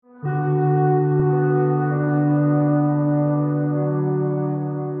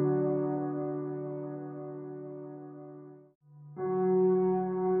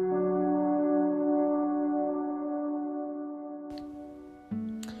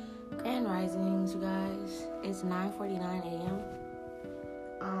Grand Risings, you guys. It's 9:49 a.m.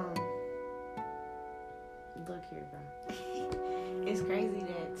 Look here, bro. It's crazy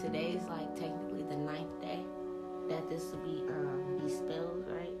that today is like technically the 9th day that this will be spelled,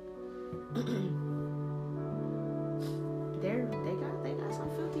 right? they got some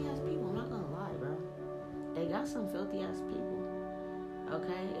filthy ass people. I'm not gonna lie, bro. They got some filthy ass people.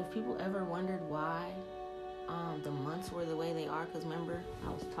 Okay, if people ever wondered why the months were the way they are, because remember I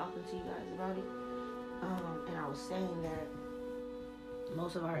was talking to you guys about it, and I was saying that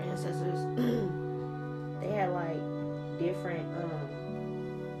most of our ancestors they had like different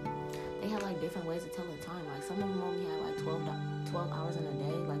ways of telling time. Like some of them only had like 12 hours in a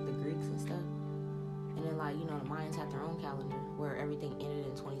day, like the Greeks and stuff. And then like, you know, the Mayans had their own calendar where everything ended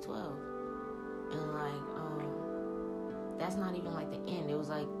in 2012. And like that's not even like the end. It was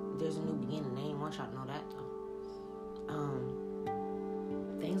like there's a new beginning. They didn't want y'all to know that though.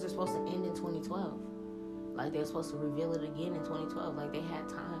 Things are supposed to end in 2012. Like they're supposed to reveal it again in 2012. Like they had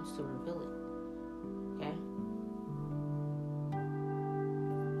times to reveal it. Okay?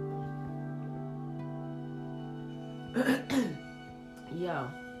 Yo,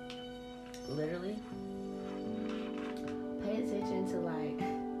 literally pay attention to like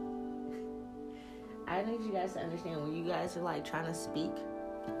I need you guys to understand when you guys are like trying to speak,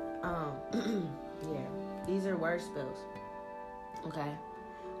 yeah, these are word spells. Okay,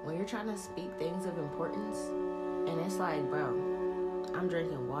 when you're trying to speak things of importance and it's like, bro, I'm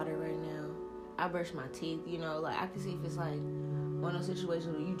drinking water right now, I brush my teeth, you know, like I can see if it's like one of those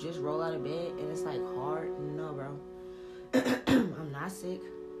situations where you just roll out of bed and it's like hard. No, bro. I'm not sick.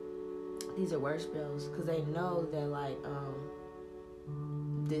 These are word spells because they know that like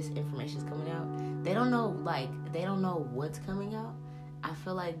this information is coming out. They don't know what's coming out. I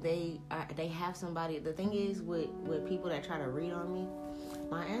feel like they have somebody. The thing is with people that try to read on me,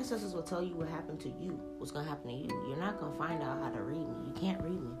 my ancestors will tell you what happened to you, what's gonna happen to you. You're not gonna find out how to read me. You can't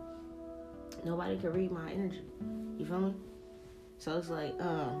read me. Nobody can read my energy. You feel me? So it's like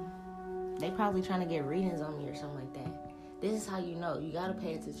they probably trying to get readings on me or something like that. This is how you know. You gotta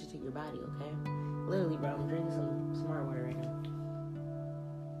pay attention to your body, okay? Literally, bro, I'm drinking some smart water right now.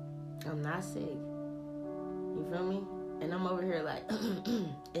 I'm not sick. You feel me? And I'm over here like,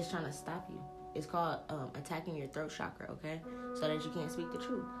 it's trying to stop you. It's called attacking your throat chakra, okay? So that you can't speak the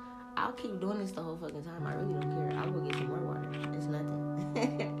truth. I'll keep doing this the whole fucking time. I really don't care. I'll go get some more water. It's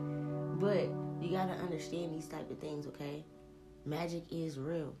nothing. But you gotta understand these type of things, okay? Magic is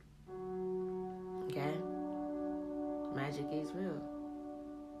real. Okay? Magic is real.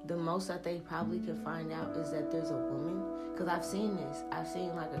 The most that they probably can find out is that there's a woman. Because I've seen this. I've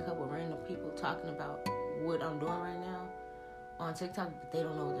seen like a couple random people talking about what I'm doing right now on TikTok, but they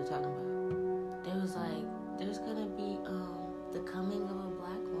don't know what they're talking about. They was like, there's going to be the coming of a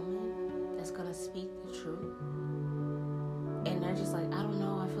black woman that's going to speak the truth. And they're just like, I don't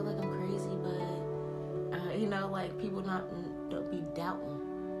know. I feel like I'm crazy, but, you know, like people don't be doubting.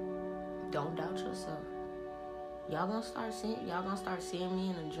 Don't doubt yourself. Y'all gonna start seeing me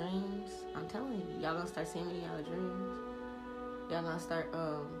in the dreams. I'm telling you, y'all gonna start seeing me in y'all dreams. Y'all gonna start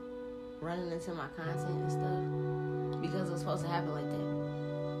running into my content and stuff because it was supposed to happen like that.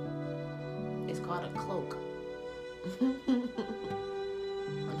 It's called a cloak. I'm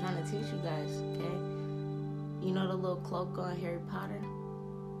trying to teach you guys, okay? You know the little cloak on Harry Potter?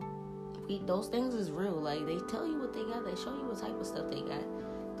 Those things is real. Like they tell you what they got. They show you what type of stuff they got.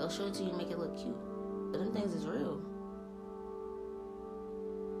 They'll show it to you and make it look cute. But them things is real.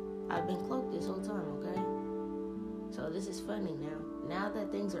 I've been cloaked this whole time, okay? So this is funny now. Now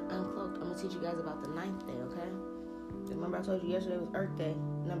that things are uncloaked, I'm going to teach you guys about the 9th day, okay? Remember I told you yesterday was Earth Day,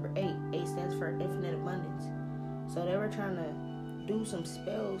 number 8. 8 stands for infinite abundance. So they were trying to do some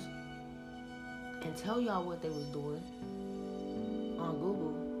spells and tell y'all what they was doing on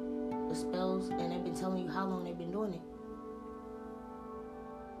Google. The spells, and they've been telling you how long they've been doing it.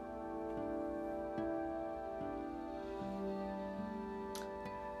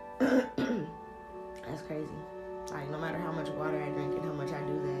 That's crazy. Like, no matter how much water I drink and how much I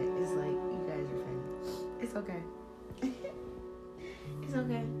do that, it's like, you guys are funny. It's okay. It's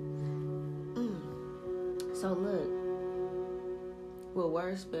okay. So look, with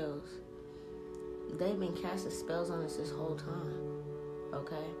word spells, they've been casting spells on us this whole time.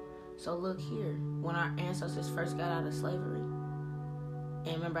 Okay? So look here. When our ancestors first got out of slavery,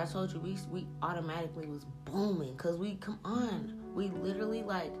 and remember I told you we automatically was booming. Because we literally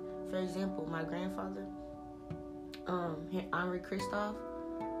like, for example, my grandfather, Henri Christophe,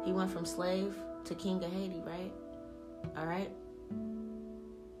 he went from slave to king of Haiti, right? All right?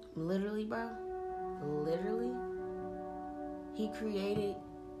 Literally, bro. Literally. He created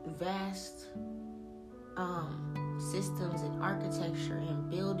vast systems and architecture and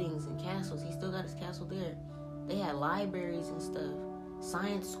buildings and castles. He still got his castle there. They had libraries and stuff,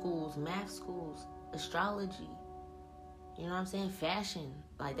 science schools, math schools, astrology. You know what I'm saying? Fashion.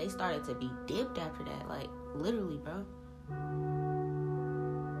 Like, they started to be dipped after that. Like, literally, bro.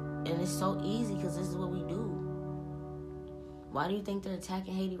 And it's so easy because this is what we do. Why do you think they're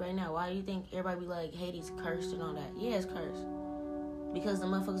attacking Haiti right now? Why do you think everybody be like, Haiti's cursed and all that? Yeah, it's cursed. Because the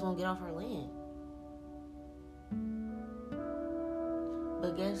motherfuckers won't get off our land.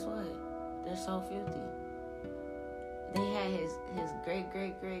 But guess what? They're so filthy. They had his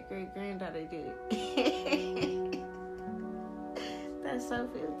great-great-great-great-granddaughter do it. That's so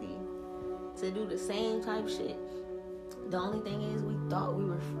filthy. To do the same type shit. The only thing is, we thought we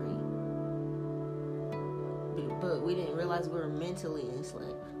were free. But we didn't realize we were mentally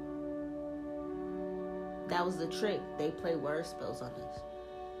enslaved. That was the trick. They play word spells on us.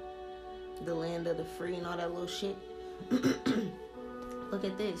 The land of the free and all that little shit. Look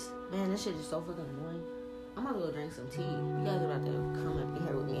at this. Man, this shit is so fucking annoying. I'm about to go drink some tea. You guys are about to come up in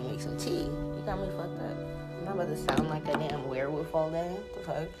here with me and make some tea. You got me fucked up. I'm not about to sound like a damn werewolf all day. The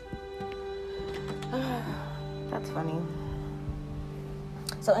fuck? That's funny.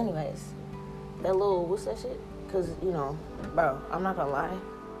 So anyways, that little, what's that shit? Because, you know, bro, I'm not gonna lie.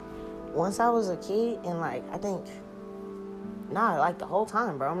 Once I was a kid and, like, I think, like the whole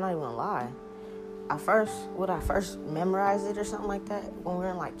time, bro, I'm not even gonna lie. I first memorized it or something like that when we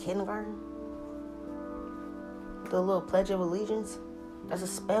were in, like, kindergarten. The little Pledge of Allegiance, that's a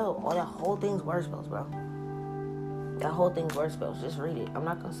spell. Oh, that whole thing's word spells, bro. That whole thing's word spells. Just read it. I'm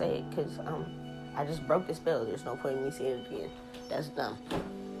not gonna say it because I just broke the spell. There's no point in me saying it again. That's dumb.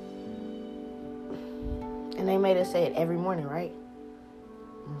 And they made us say it every morning, right?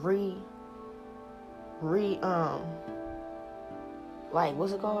 Like,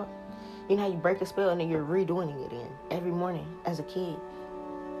 what's it called? You know how you break a spell and then you're redoing it again every morning as a kid.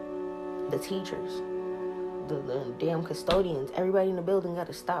 The teachers, the damn custodians, everybody in the building got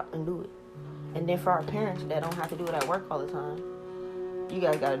to stop and do it. And then for our parents that don't have to do it at work all the time, you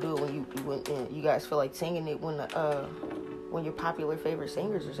guys got to do it when you guys feel like singing it when your popular favorite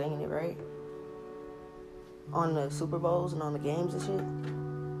singers are singing it, right? On the Super Bowls and on the games and shit.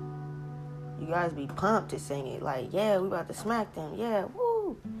 You guys be pumped to sing it. Like, yeah, we about to smack them. Yeah,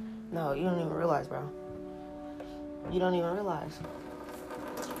 woo. No, you don't even realize, bro. You don't even realize.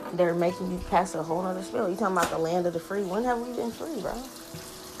 They're making you pass a whole other spell. You talking about the land of the free. When have we been free, bro?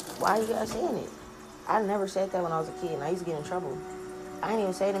 Why are you guys saying it? I never said that when I was a kid, and I used to get in trouble. I didn't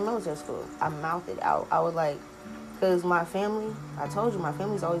even say it in military school. I mouthed it out. I was like, because my family, I told you, my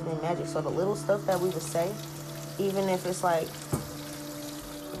family's always been magic. So the little stuff that we would say, even if it's like,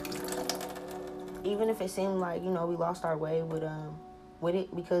 even if it seemed like, you know, we lost our way with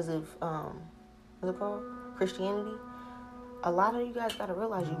it because of, what's it called? Christianity. A lot of you guys got to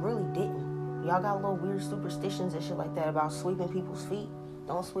realize you really didn't. Y'all got little weird superstitions and shit like that about sweeping people's feet.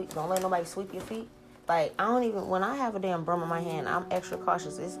 Don't let nobody sweep your feet. Like, when I have a damn broom in my hand, I'm extra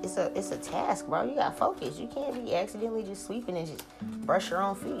cautious. It's a task, bro. You got to focus. You can't be accidentally just sweeping and just brush your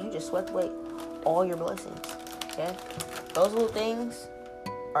own feet. You just swept away all your blessings, okay? Those little things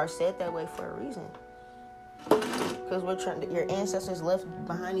are said that way for a reason. Because your ancestors left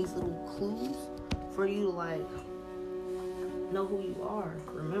behind these little clues for you to, like, know who you are.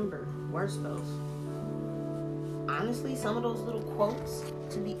 Remember, word spells. Honestly, some of those little quotes,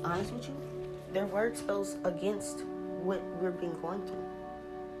 to be honest with you, they're word spells against what we're being going through.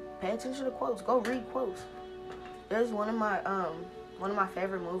 Pay attention to quotes. Go read quotes. There's one of my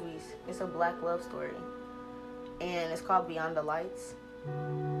favorite movies. It's a black love story, and it's called Beyond the Lights.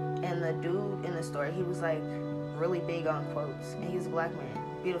 And the dude in the story, he was like really big on quotes, and he was a black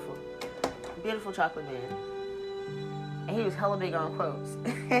man, beautiful chocolate man, and he was hella big on quotes.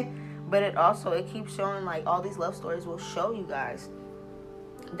 But it keeps showing, like, all these love stories will show you guys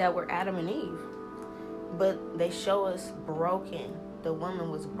that we're Adam and Eve, but they show us broken. The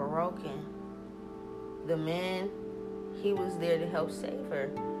woman was broken. The man, he was there to help save her.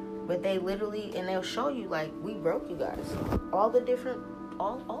 But they literally, and they'll show you, like, we broke you guys. All the different,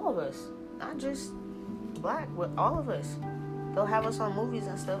 all of us. Not just black, but all of us. They'll have us on movies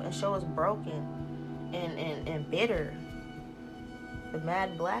and stuff and show us broken and bitter. The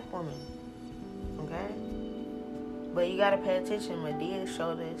mad black woman. Okay? But you gotta pay attention. Madea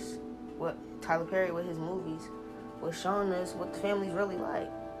showed us what Tyler Perry with his movies was showing us what the family's really like.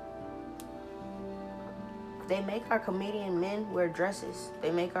 They make our comedian men wear dresses.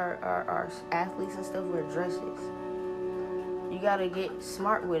 They make our athletes and stuff wear dresses. You gotta get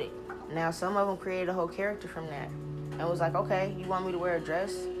smart with it. Now, some of them created a whole character from that. and was like, okay, you want me to wear a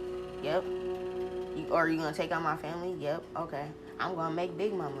dress? Yep. Or are you going to take out my family? Yep. Okay. I'm going to make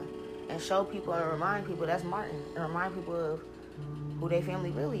Big Mama and show people and remind people that's Martin and remind people of who their family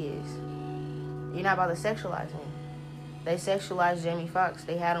really is. You're not about to sexualize me. They sexualized Jamie Foxx.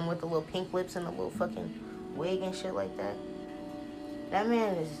 They had him with the little pink lips and the little fucking wig and shit like that. That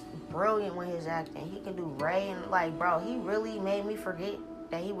man is brilliant with his acting. He can do Ray and, like, bro, he really made me forget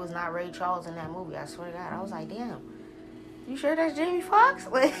that he was not Ray Charles in that movie. I swear to God. I was like, damn, you sure that's Jamie Foxx?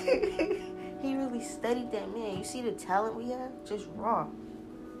 Like, he really studied that man. You see the talent we have? Just raw.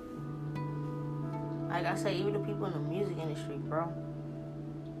 Like I say, even the people in the music industry, bro.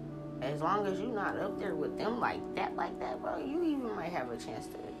 As long as you're not up there with them like that, bro, you even might have a chance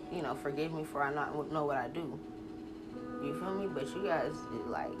to, you know, forgive me for I not know what I do. You feel me? But you guys,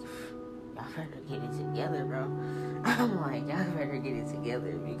 like, y'all better get it together, bro. I'm like, y'all better get it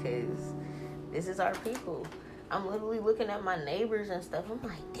together because this is our people. I'm literally looking at my neighbors and stuff. I'm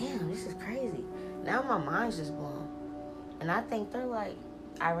like, damn, this is crazy. Now my mind's just blown. And I think they're like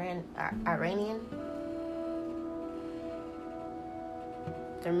Iranian.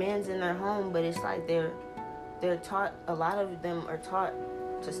 Their men's in their home, but it's like they're taught, a lot of them are taught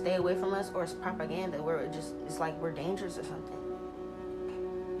to stay away from us, or it's propaganda where it's like we're dangerous or something.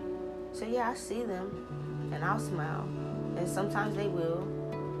 So yeah, I see them and I'll smile, and sometimes they will,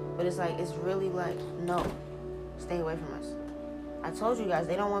 but it's like, it's really like, no, stay away from us. I told you guys,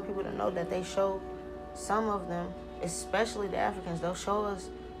 they don't want people to know that they show some of them, especially the Africans, they'll show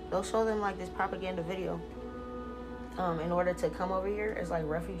them like this propaganda video. In order to come over here as like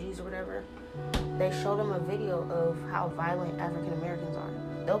refugees or whatever, they show them a video of how violent African Americans are.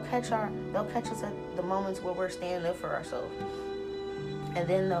 They'll catch us at the moments where we're standing up for ourselves, and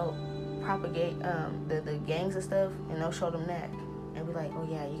then they'll propagate the gangs and stuff, and they'll show them that and be like, oh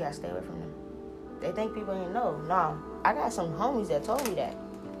yeah, you gotta stay away from them. They think people ain't know. Nah, I got some homies that told me that.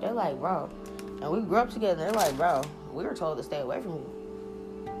 They're like, bro, and we grew up together. They're like, bro, we were told to stay away from you.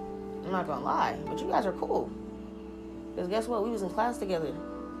 I'm not gonna lie, but you guys are cool. Because guess what? We was in class together.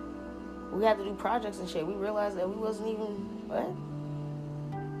 We had to do projects and shit. We realized that we wasn't even, what?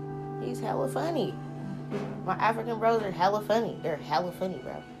 He's hella funny. My African brothers are hella funny. They're hella funny,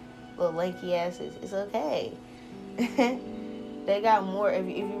 bro. Little lanky asses. It's okay. They got more, if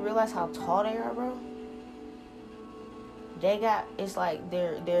you realize how tall they are, bro. It's like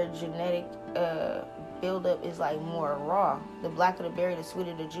their genetic buildup is like more raw. The blacker the berry, the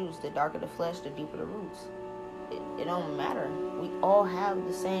sweeter the juice. The darker the flesh, the deeper the roots. It don't matter. We all have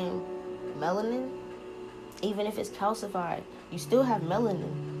the same melanin. Even if it's calcified, you still have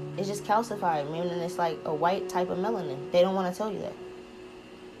melanin. It's just calcified, meaning it's like a white type of melanin. They don't want to tell you that.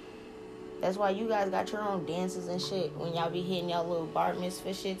 That's why you guys got your own dances and shit. When y'all be hitting y'all little bar mitzvah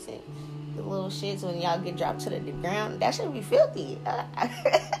shits and the little shits when y'all get dropped to the ground, that should be filthy.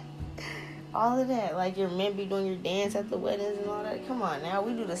 All of that. Like your men be doing your dance at the weddings and all that. Come on now,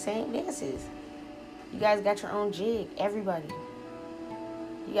 we do the same dances. You guys got your own jig. Everybody.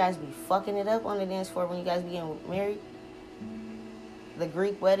 You guys be fucking it up on the dance floor when you guys be getting married. The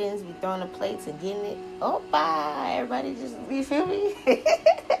Greek weddings be throwing the plates and getting it. Oh, bye. Everybody just, you feel me?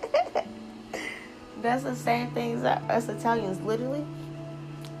 That's the same thing as us Italians. Literally,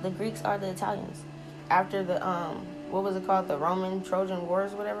 the Greeks are the Italians. After the, what was it called? The Roman Trojan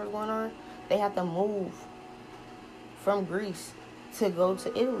Wars, whatever was going on. They had to move from Greece to go to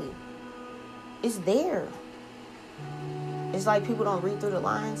Italy. It's there. It's like people don't read through the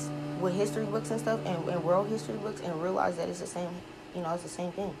lines with history books and stuff and world history books and realize that it's the same, it's the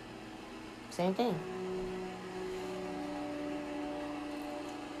same thing. Same thing.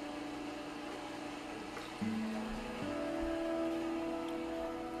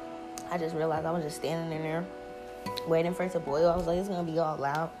 I just realized I was just standing in there waiting for it to boil. I was like, it's going to be all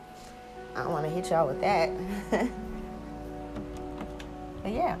loud. I don't want to hit y'all with that.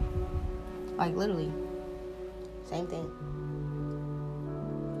 But yeah. Like, literally, same thing.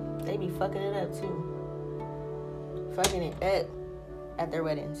 They be fucking it up, too. Fucking it up at their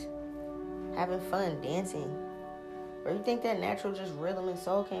weddings. Having fun, dancing. Where you think that natural just rhythm and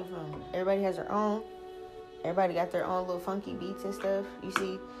soul came from? Everybody has their own. Everybody got their own little funky beats and stuff. You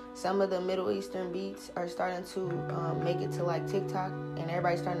see, some of the Middle Eastern beats are starting to make it to, like, TikTok. And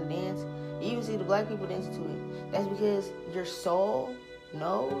everybody's starting to dance. You even see the black people dancing to it. That's because your soul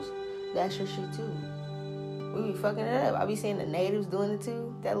knows that's your shit too. We be fucking it up. I be seeing the natives doing it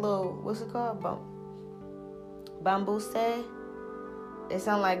too. That little, what's it called? Bambuse. It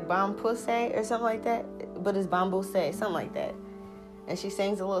sound like Bambuse or something like that. But it's Bambuse, something like that. And she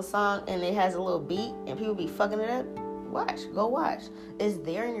sings a little song and it has a little beat and people be fucking it up. Go watch. It's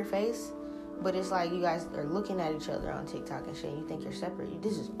there in your face. But it's like you guys are looking at each other on TikTok and shit. You think you're separate.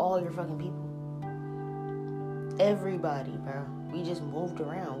 This is all your fucking people. Everybody, bro. We just moved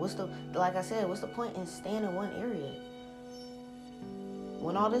around. Like I said, what's the point in staying in one area?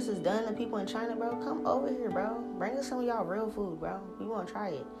 When all this is done, the people in China, bro, come over here, bro. Bring us some of y'all real food, bro. We want to try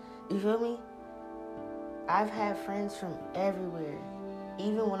it. You feel me? I've had friends from everywhere.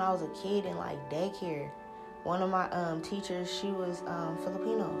 Even when I was a kid in, like, daycare. One of my teachers, she was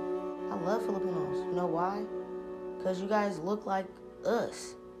Filipino. I love Filipinos. You know why? Because you guys look like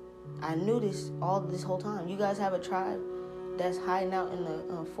us. I knew this whole time. You guys have a tribe that's hiding out in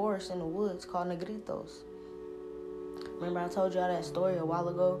the forest, in the woods, called Negritos. Remember I told y'all that story a while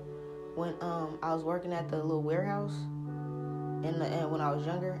ago when I was working at the little warehouse and when I was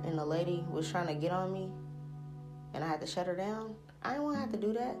younger, and the lady was trying to get on me and I had to shut her down? I didn't want to have to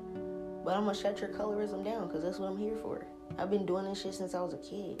do that, but I'm going to shut your colorism down because that's what I'm here for. I've been doing this shit since I was a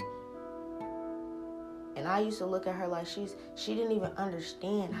kid. And I used to look at her like she didn't even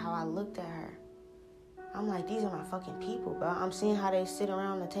understand how I looked at her. I'm like, these are my fucking people, bro. I'm seeing how they sit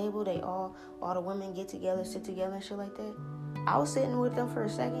around the table. They all the women get together, sit together and shit like that. I was sitting with them for a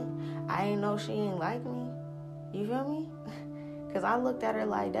second. I didn't know she didn't like me. You feel me? Because I looked at her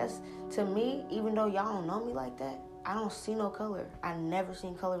like that's, to me, even though y'all don't know me like that, I don't see no color. I never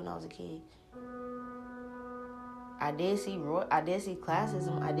seen color when I was a kid. I did see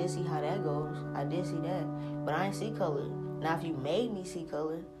classism. I did see how that goes. I did see that. But I ain't see color. Now, if you made me see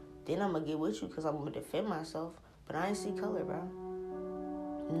color, then I'm going to get with you because I'm going to defend myself. But I ain't see color, bro.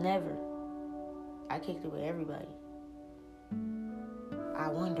 Never. I kicked it with everybody. I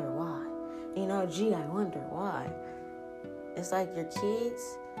wonder why. You know, I wonder why. It's like your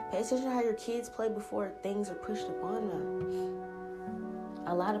kids, pay attention to how your kids play before things are pushed upon them.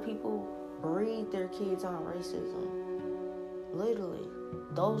 A lot of people breed their kids on racism. Literally.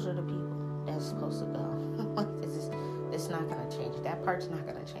 Those are the people that's supposed to go. It's not going to change. That part's not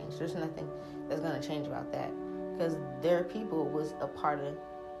going to change. There's nothing that's going to change about that. Because their people was a part of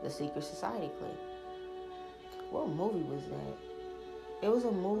the secret society clique. What movie was that? It was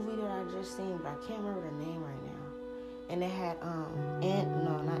a movie that I just seen, but I can't remember the name right now. And it had,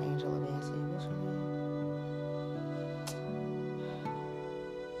 not Angela Bassett. What's her name?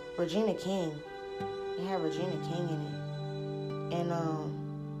 Regina King. It had Regina King in it. And,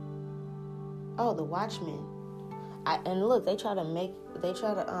 The Watchmen. And look, they try to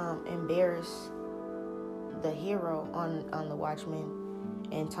embarrass the hero on The Watchmen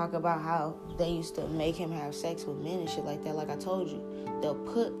and talk about how they used to make him have sex with men and shit like that. Like I told you, they'll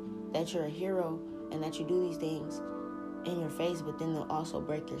put that you're a hero and that you do these things in your face, but then they'll also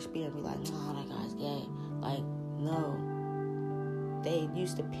break your spirit and be like, nah, that guy's gay. Like, no. They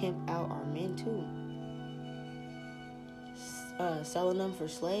used to pimp out our men too. Selling them for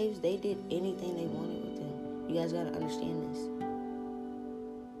slaves, they did anything they wanted with them. You guys gotta understand this.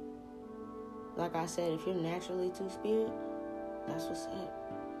 Like I said, if you're naturally two-spirit, that's what's up.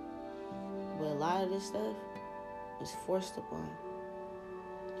 But a lot of this stuff is forced upon.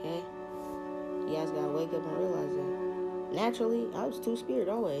 Okay? You guys gotta wake up and realize that. Naturally, I was two-spirit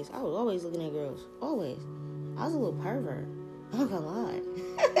always. I was always looking at girls. Always. I was a little pervert. I'm not gonna lie.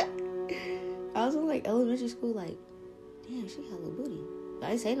 I was in like elementary school like, damn, she got a little booty. But I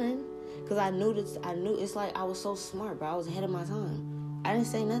didn't say nothing. Because I knew it's like I was so smart, bro. I was ahead of my time. I didn't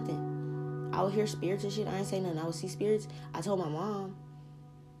say nothing. I would hear spirits and shit. I ain't say nothing. I would see spirits. I told my mom.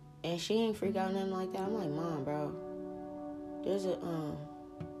 And she ain't freak out nothing like that. I'm like, Mom, bro. There's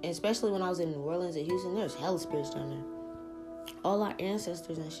especially when I was in New Orleans and Houston, there's hella spirits down there. All our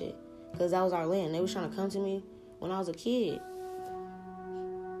ancestors and shit. Because that was our land. They was trying to come to me when I was a kid.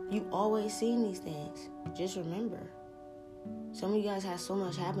 You always seen these things. Just remember. Some of you guys have so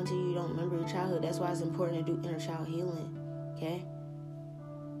much happen to you, you don't remember your childhood. That's why it's important to do inner child healing. Okay?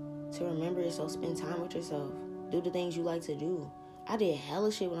 To remember yourself, spend time with yourself. Do the things you like to do. I did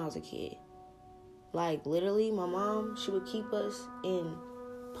hella shit when I was a kid. Like, literally, my mom, she would keep us in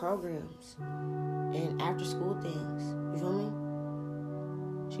programs and after school things. You feel me?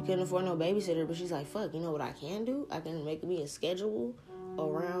 She couldn't afford no babysitter, but she's like, fuck, you know what I can do? I can make me a schedule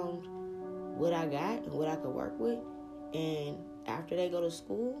around what I got and what I could work with. And after they go to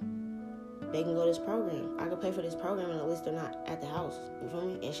school, they can go to this program. I can pay for this program and at least they're not at the house. You feel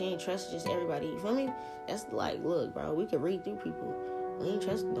me? And she ain't trust just everybody. You feel me? That's like, look, bro, we could read through people. We ain't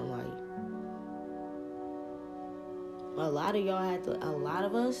trusting nobody. A lot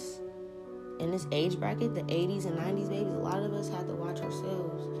of us in this age bracket, the 80s and 90s babies, a lot of us had to watch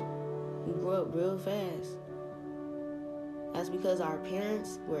ourselves. We grew up real fast. That's because our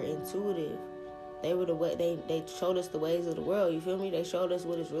parents were intuitive. They were the way they showed us the ways of the world. You feel me? They showed us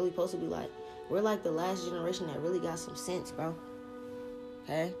what it's really supposed to be like. We're like the last generation that really got some sense, bro.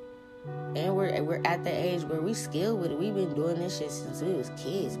 Okay? And we're at the age where we skilled with it. We've been doing this shit since we was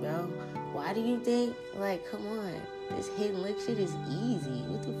kids, bro. Why do you think, like, come on, this hidden lick shit is easy?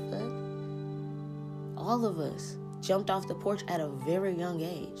 What the fuck? All of us jumped off the porch at a very young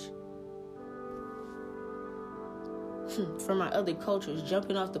age. For my other cultures,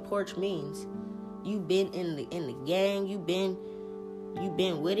 jumping off the porch means you've been in the gang, you've been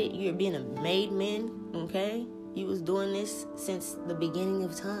with it, you're being a made man, okay? You was doing this since the beginning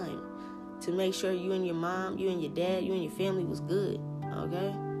of time to make sure you and your mom, you and your dad, you and your family was good,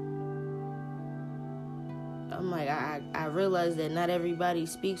 okay? I'm like, I realize that not everybody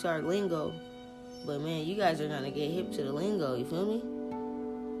speaks our lingo, but man, you guys are gonna get hip to the lingo, you feel me?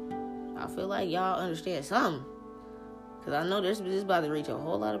 I feel like y'all understand something, because I know this is about to reach a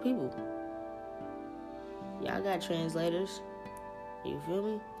whole lot of people. Y'all got translators, you feel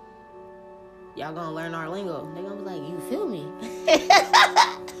me? Y'all gonna learn our lingo. They gonna be like, you feel me?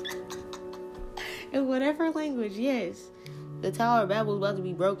 In whatever language, yes. The Tower of Babel is about to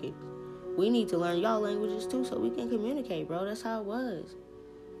be broken. We need to learn y'all languages too so we can communicate, bro. That's how it was.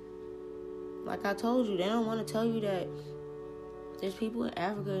 Like I told you, they don't want to tell you that there's people in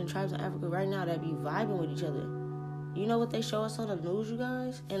Africa and tribes in Africa right now that be vibing with each other. You know what they show us on the news, you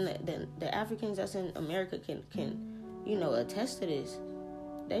guys? And the Africans that's in America can attest to this.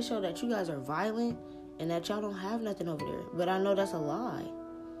 They show that you guys are violent and that y'all don't have nothing over there. But I know that's a lie.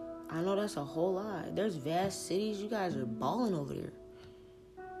 I know that's a whole lie. There's vast cities. You guys are balling over there.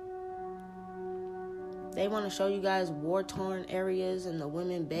 They want to show you guys war-torn areas and the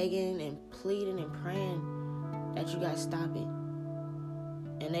women begging and pleading and praying that you guys stop it.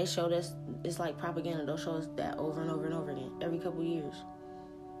 And they show this, it's like propaganda. They'll show us that over and over and over again, every couple years.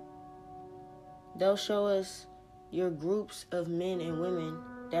 They'll show us your groups of men and women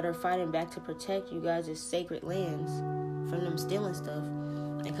that are fighting back to protect you guys' sacred lands from them stealing stuff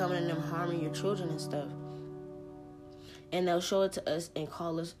and coming and them harming your children and stuff. And they'll show it to us and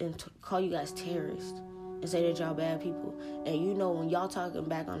call you guys terrorists and say that y'all bad people. And you know when y'all talking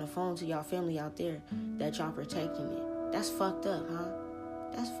back on the phone to y'all family out there that y'all protecting it. That's fucked up, huh?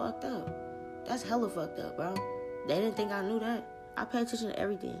 That's fucked up. That's hella fucked up, bro. They didn't think I knew that. I pay attention to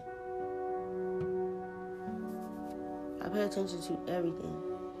everything. I pay attention to everything.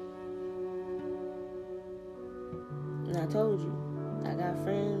 And I told you, I got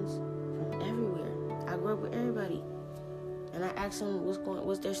friends from everywhere. I grew up with everybody. And I asked them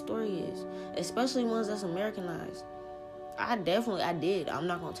what their story is. Especially ones that's Americanized. I did. I'm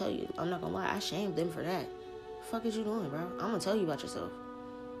not going to tell you. I'm not going to lie. I shamed them for that. The fuck is you doing, bro? I'm going to tell you about yourself.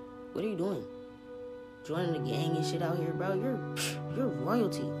 What are you doing? Joining the gang and shit out here, bro. You're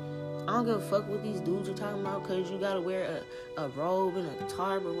royalty. I don't give a fuck what these dudes are talking about because you got to wear a robe and a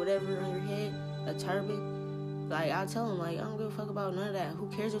tarb or whatever on your head. A turban. Like, I tell them, like, I don't give a fuck about none of that. Who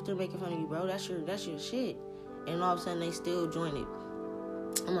cares if they're making fun of you, bro? That's your shit. And all of a sudden, they still join it.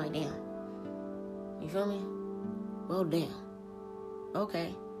 I'm like, damn. You feel me? Well, damn.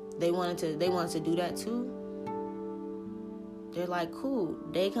 Okay. They wanted to do that too. They're like, cool.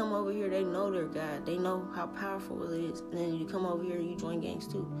 They come over here. They know their God. They know how powerful it is. And then you come over here and you join gangs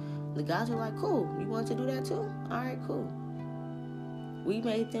too. The guys are like, cool. You want to do that too? All right, cool. We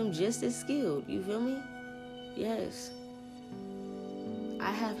made them just as skilled. You feel me? Yes.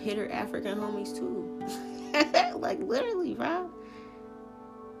 I have hitter African homies too. Like, literally, bro.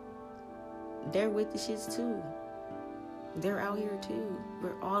 They're with the shits too. They're out here too.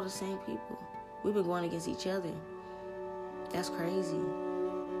 We're all the same people. We've been going against each other. That's crazy.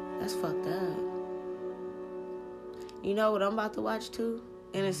 That's fucked up. You know what I'm about to watch too?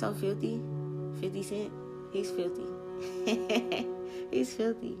 And it's so filthy. 50 Cent. He's filthy. He's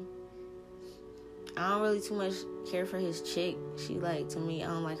filthy. I don't really too much care for his chick. She like, to me, I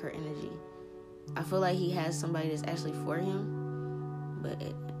don't like her energy. I feel like he has somebody that's actually for him. But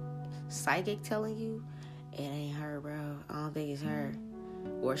psychic telling you, it ain't her, bro. I don't think it's her.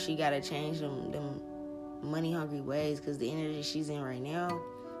 Or she gotta change them money-hungry ways, because the energy she's in right now,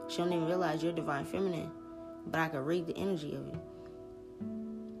 she don't even realize you're divine feminine. But I can read the energy of it.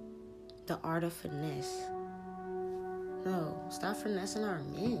 The art of finesse. No, stop finessing our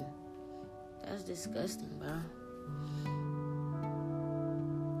men. That's disgusting, bro.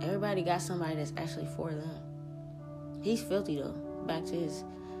 Everybody got somebody that's actually for them. He's filthy though. Back to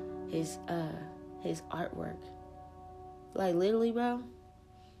his artwork. Like, literally, bro,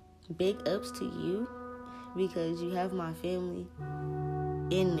 big ups to you because you have my family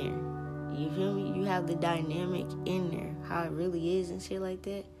in there. You feel me? You have the dynamic in there, how it really is and shit like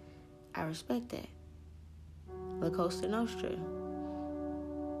that. I respect that. La Costa Nostra.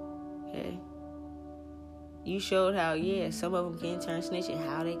 Okay? You showed how, some of them can turn snitch and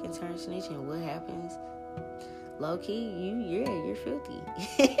how they can turn snitch and what happens. Low key, you're filthy.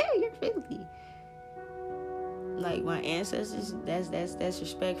 You're filthy. Like, my ancestors, that's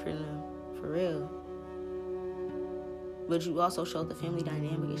respect for them. For real. But you also showed the family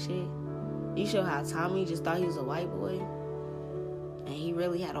dynamic and shit. You showed how Tommy just thought he was a white boy. And he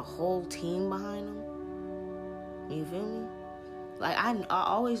really had a whole team behind him. You feel me? Like, I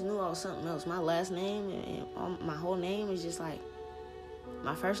always knew I was something else. My last name and my whole name is just like,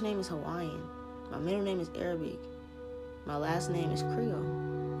 my first name is Hawaiian. My middle name is Arabic. My last name is Creole.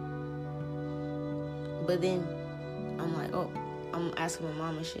 But then I'm like, I'm asking my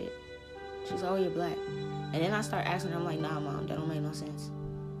mom and shit. She's like, oh, you're black. And then I start asking her, I'm like, nah, mom, that don't make no sense.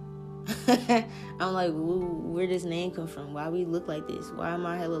 I'm like, where does name come from? Why we look like this? Why am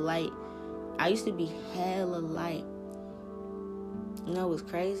I hella light? I used to be hella light. You know what's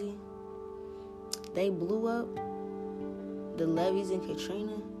crazy? They blew up the levees in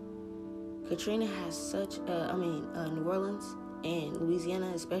Katrina. Katrina has such, New Orleans and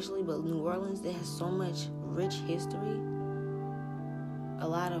Louisiana especially, but New Orleans, they have so much rich history. A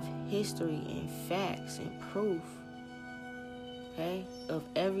lot of history and facts and proof, okay, of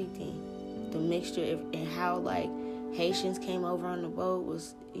everything. The mixture and how, like, Haitians came over on the boat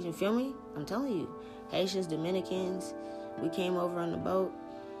was, you feel me? I'm telling you. Haitians, Dominicans, we came over on the boat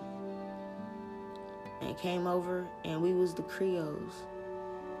and came over and we was the Creoles.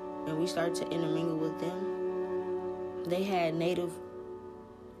 And we started to intermingle with them. They had native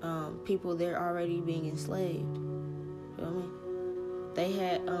people there already being enslaved. Feel me? They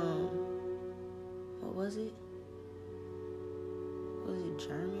had, what was it? Was it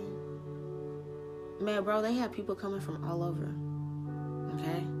German? Man, bro, they had people coming from all over.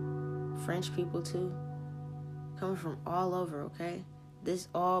 Okay? French people, too. Coming from all over, okay? This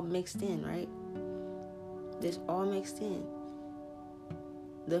all mixed in, right? This all mixed in.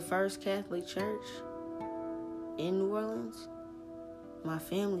 The first Catholic church in New Orleans, my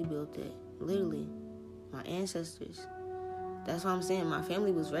family built it. Literally. My ancestors. That's what I'm saying. My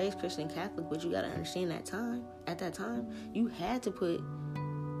family was raised Christian Catholic, but you got to understand at that time, you had to put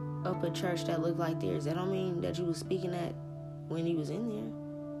up a church that looked like theirs. That don't mean that you was speaking that when you was in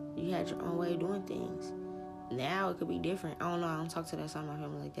there. You had your own way of doing things. Now it could be different. I don't know. I don't talk to that side of my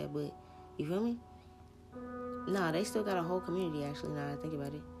family like that, but you feel me? Nah, they still got a whole community, actually, now that I think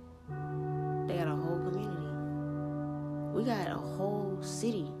about it. They got a whole community. We got a whole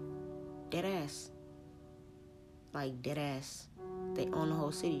city. Dead ass. Like, dead ass. They own the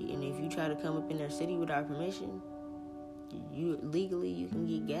whole city. And if you try to come up in their city without permission, you can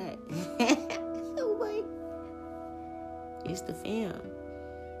get gat. Like, it's the fam.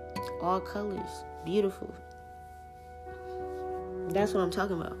 All colors. Beautiful. That's what I'm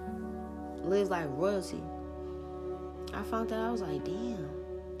talking about. Lives like royalty. I found that, I was like, damn,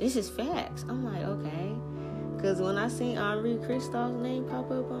 this is facts. I'm like, okay. Because when I seen Henri Christophe's name pop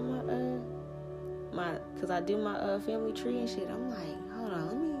up on because I do my family tree and shit, I'm like, hold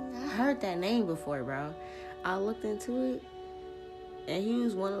on, I heard that name before, bro. I looked into it, and he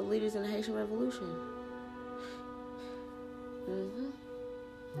was one of the leaders in the Haitian Revolution.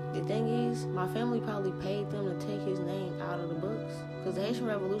 The thing is, my family probably paid them to take his name out of the books. Because the Haitian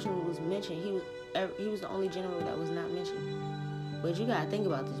Revolution was mentioned. He was the only general that was not mentioned. But you gotta think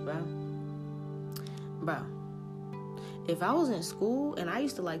about this, bro. Bro, if I was in school and I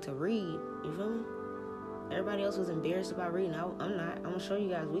used to like to read, you feel me? Everybody else was embarrassed about reading. I'm not. I'm gonna show you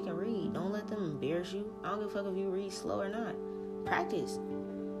guys we can read. Don't let them embarrass you. I don't give a fuck if you read slow or not. Practice.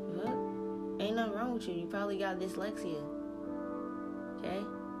 What? Ain't nothing wrong with you. You probably got dyslexia. Okay?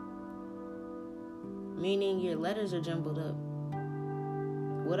 Meaning your letters are jumbled up.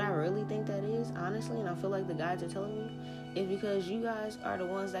 What I really think that is, honestly, and I feel like the guides are telling me, is because you guys are the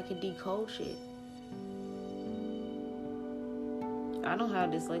ones that can decode shit. I don't have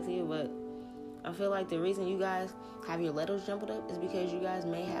dyslexia, but I feel like the reason you guys have your letters jumbled up is because you guys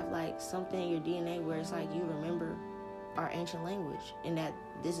may have like something in your DNA where it's like you remember our ancient language and that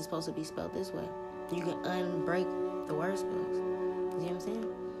this is supposed to be spelled this way. You can unbreak the word spells. You see what I'm saying?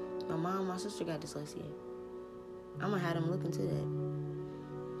 My mom and my sister got dyslexia. I'm gonna have them look into that.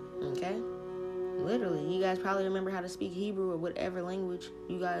 Okay? Literally, you guys probably remember how to speak Hebrew or whatever language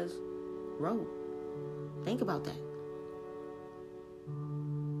you guys wrote. Think about that.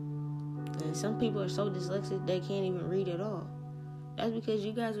 And some people are so dyslexic they can't even read at all. That's because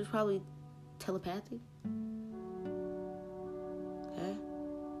you guys was probably telepathic. Okay?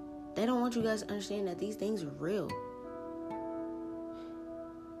 They don't want you guys to understand that these things are real.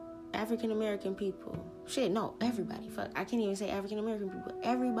 African American people. Shit, no, everybody. Fuck, I can't even say African American people.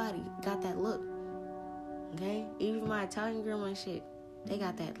 Everybody got that look. Okay? Even my Italian grandma and shit, they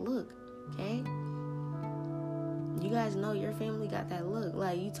got that look. Okay? You guys know your family got that look.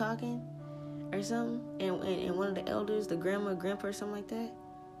 Like, you talking or something, and one of the elders, the grandma, grandpa, or something like that,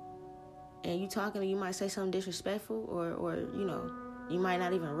 and you talking and you might say something disrespectful, or you know, you might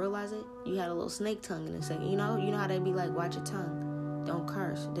not even realize it. You had a little snake tongue in a second. You know how they be like, watch your tongue. Don't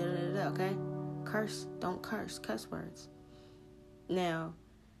curse. Da-da-da-da, okay? Curse. Don't curse. Cuss words. Now,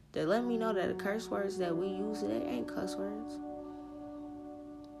 they let me know that the curse words that we use today ain't cuss words.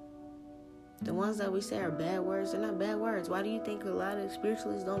 The ones that we say are bad words, they're not bad words. Why do you think a lot of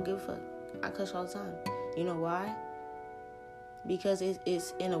spiritualists don't give a fuck? I cuss all the time. You know why? Because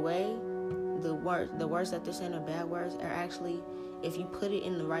it's in a way, the words that they're saying are bad words are actually, if you put it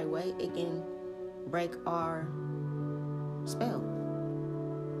in the right way, it can break our spell.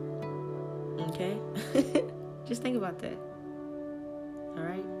 Okay? Just think about that.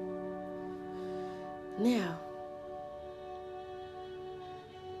 Alright? Now,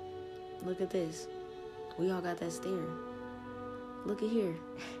 look at this. We all got that stare. Look at here.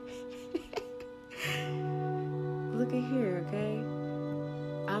 Look at here, okay?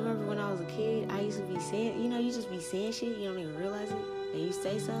 I remember when I was a kid, I used to be saying, you know, you just be saying shit, you don't even realize it, and you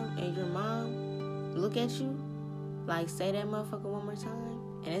say something, and your mom look at you, like, say that motherfucker one more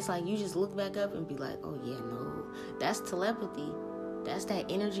time, and it's like you just look back up and be like, oh yeah, no. That's telepathy. That's that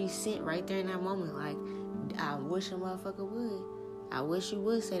energy sent right there in that moment. Like, I wish a motherfucker would. I wish you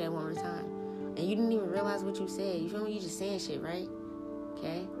would say that one more time. And you didn't even realize what you said. You feel me? You just saying shit, right?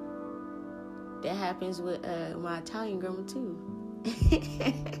 Okay? That happens with my Italian grandma, too.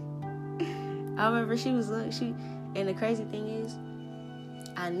 I remember and the crazy thing is,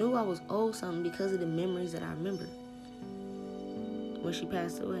 I knew I was owed something because of the memories that I remember when she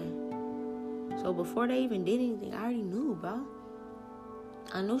passed away. So before they even did anything, I already knew, bro.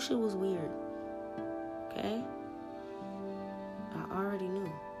 I knew shit was weird. Okay? I already knew.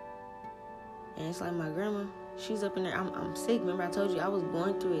 And it's like my grandma, she's up in there. I'm sick. Remember I told you I was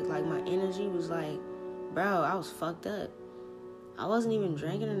going through it. Like, my energy was like, bro, I was fucked up. I wasn't even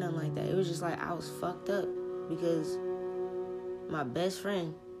drinking or nothing like that. It was just like I was fucked up because my best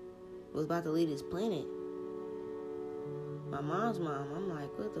friend was about to leave this planet. My mom's mom. I'm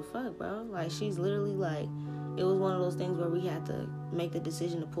like, what the fuck, bro? Like, she's literally like, it was one of those things where we had to make the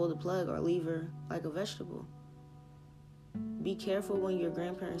decision to pull the plug or leave her like a vegetable. Be careful when your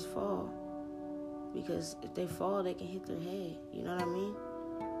grandparents fall, because if they fall, they can hit their head. You know what I mean?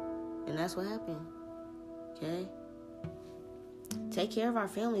 And that's what happened. Okay? Take care of our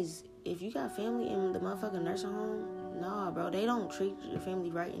families. If you got family in the motherfucking nursing home, nah, bro, they don't treat your family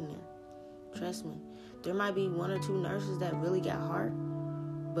right in there. Trust me. There might be one or two nurses that really got heart,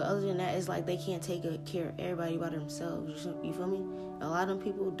 but other than that, it's like they can't take care of everybody by themselves. You feel me? A lot of them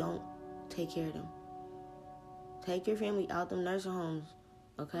people don't take care of them. Take your family out them nursing homes,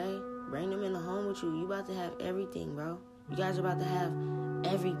 okay? Bring them in the home with you. You about to have everything, bro. You guys are about to have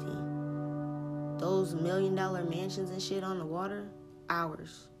everything. Those $1 million mansions and shit on the water,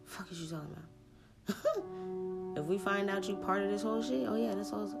 ours. Fuck is you talking about? If we find out you part of this whole shit, oh yeah,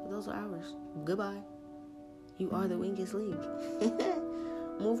 those are ours. Goodbye. You are the Wingus League.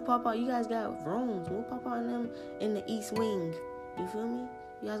 Move Papa. You guys got rooms. Move Papa and them in the East Wing. You feel me?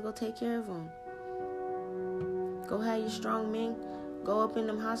 You guys go take care of them. Go have your strong men go up in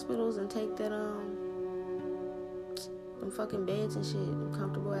them hospitals and take that them fucking beds and shit, them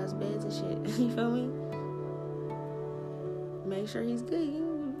comfortable ass beds and shit. You feel me? Make sure he's good.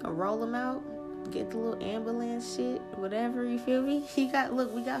 You can roll him out, get the little ambulance shit, whatever. You feel me? We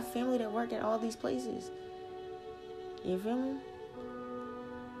got family that work at all these places. You feel me?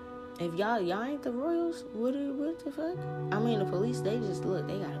 If y'all ain't the Royals, what the fuck? I mean, the police, they just,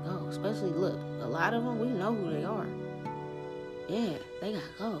 they gotta go. Especially, a lot of them, we know who they are. Yeah, they gotta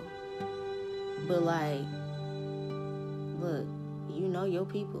go. But, you know your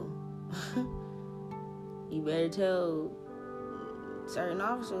people. You better tell certain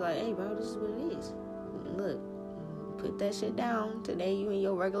officers, hey, bro, this is what it is. Look, put that shit down. Today, you in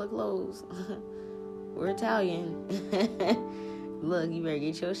your regular clothes. We're Italian. Look, you better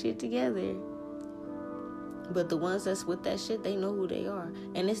get your shit together. But the ones that's with that shit, they know who they are.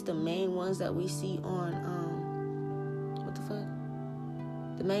 And it's the main ones that we see on, what the fuck?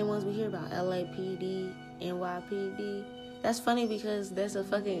 The main ones we hear about, LAPD, NYPD. That's funny because there's a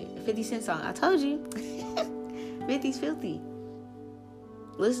fucking 50 Cent song. I told you. 50's filthy.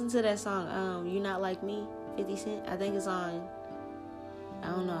 Listen to that song, You Not Like Me, 50 Cent. I think it's on, I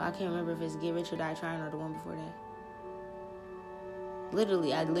don't know. I can't remember if it's Get Rich or Die Trying or the one before that. I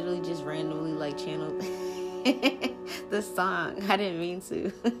literally just randomly channeled the song. I didn't mean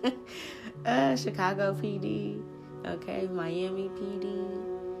to. Chicago PD. Okay, Miami PD.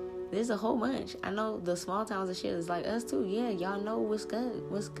 There's a whole bunch. I know the small towns and shit is like us too. Yeah, y'all know what's good.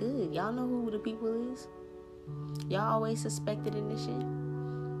 What's good? Y'all know who the people is. Y'all always suspected in this shit.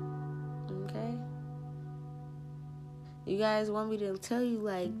 Okay. You guys want me to tell you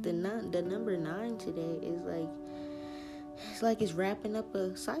like the number 9 today is like it's wrapping up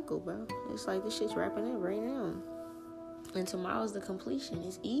a cycle, bro. It's like this shit's wrapping up right now. And tomorrow's the completion.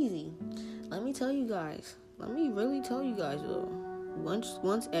 It's easy. Let me tell you guys. Let me really tell you guys though.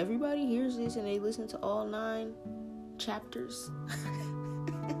 Once everybody hears this and they listen to all 9 chapters,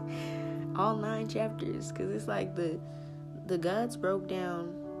 all 9 chapters, because it's like the gods broke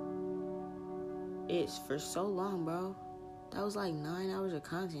down. It's for so long, bro. That was like 9 hours of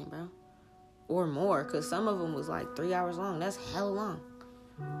content, bro, or more, because some of them was like 3 hours long. That's hella long.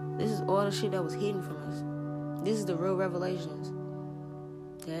 This is all the shit that was hidden from us. This is the real revelations.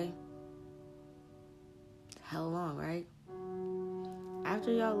 Okay, hella long, right?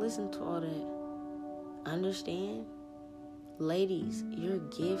 After y'all listen to all that, understand, ladies, your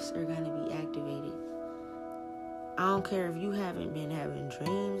gifts are going to be activated. I don't care if you haven't been having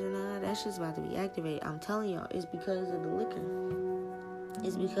dreams or not. That shit's about to be activated. I'm telling y'all, it's because of the liquor.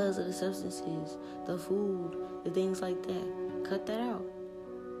 It's because of the substances, the food, the things like that. Cut that out.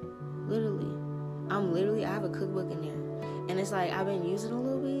 Literally. I have a cookbook in there. And it's like, I've been using a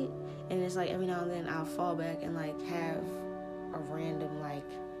little bit. And it's like, every now and then I'll fall back and like have a random like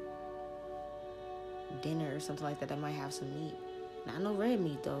dinner or something like that might have some meat. Not no red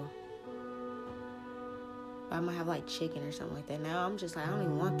meat though. But I might have like chicken or something like that. Now I'm just like, I don't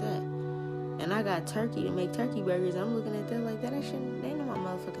even want that. And I got turkey to make turkey burgers. I'm looking at that like that. They ain't no my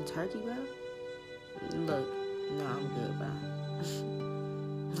motherfucking turkey, bro. Look, no, I'm good, bro.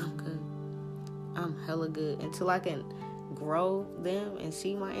 I'm good. I'm hella good until I can grow them and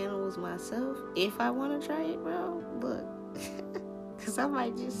see my animals myself. If I want to try it, bro, look. Because I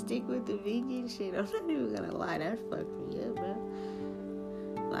might just stick with the vegan shit. I'm not even going to lie. That fucked me up, bro.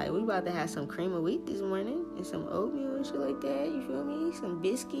 Like, we about to have some cream of wheat this morning and some oatmeal and shit like that. You feel me? Some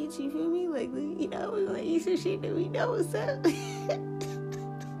biscuits, you feel me? Like, you know, we're going to eat some shit that we know what's up.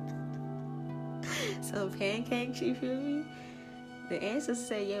 Some pancakes, you feel me? The ancestors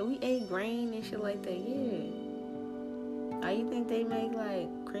say, yeah, we ate grain and shit like that. Yeah. How you think they make, like,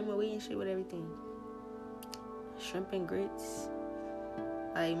 cream of wheat and shit with everything? Shrimp and grits.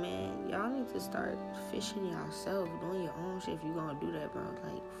 Like, man, y'all need to start fishing yourself, doing your own shit if you gonna do that, bro.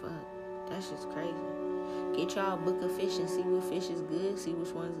 Like, fuck. That shit's crazy. Get y'all a book of fish and see what fish is good, see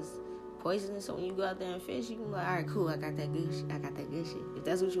which ones is poisonous. So when you go out there and fish, you can be like, all right, cool, I got that good shit. If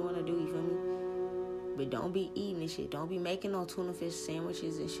that's what you want to do, you feel me? But don't be eating this shit. Don't be making no tuna fish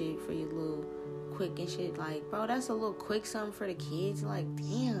sandwiches and shit for your little quick and shit. Like, bro, that's a little quick something for the kids. Like,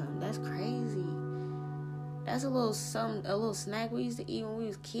 damn, that's crazy. That's a little snack we used to eat when we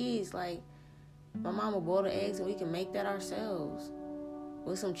was kids. Like, my mama boiled the eggs and we can make that ourselves.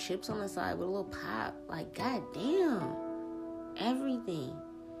 With some chips on the side, with a little pop. Like, goddamn. Everything.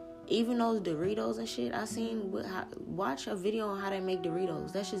 Even those Doritos and shit, watch a video on how they make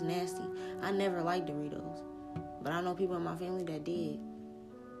Doritos. That shit's nasty. I never liked Doritos. But I know people in my family that did.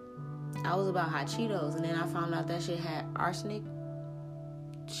 I was about hot Cheetos, and then I found out that shit had arsenic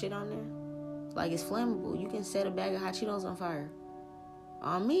shit on there. Like, it's flammable. You can set a bag of hot Cheetos on fire.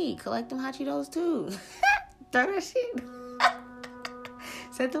 On me. Collect them hot Cheetos, too. Throw that shit.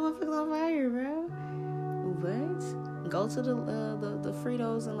 Set them motherfuckers on fire, bro. What? Go to the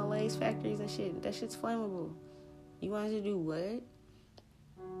Fritos and the Lay's factories and shit. That shit's flammable. You want to do what?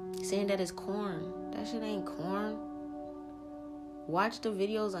 Saying that it's corn. That shit ain't corn. Watch the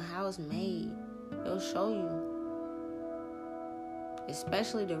videos on how it's made. It'll show you.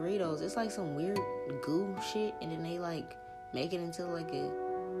 Especially Doritos. It's like some weird goo shit, and then they like make it into like a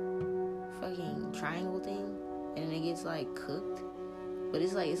fucking triangle thing, and then it gets like cooked. But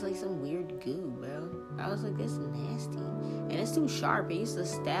it's like some weird goo, bro. I was like, this is nasty. And it's too sharp. It used to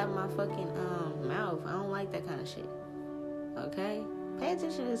stab my fucking mouth. I don't like that kind of shit. Okay? Pay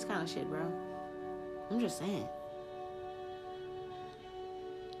attention to this kind of shit, bro. I'm just saying.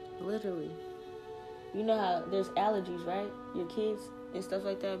 Literally. You know how there's allergies, right? Your kids and stuff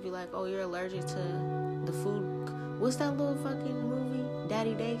like that be like, oh, you're allergic to the food. What's that little fucking movie?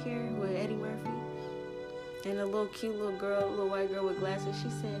 Daddy Daycare with Eddie Murphy? And a little cute little white girl with glasses. She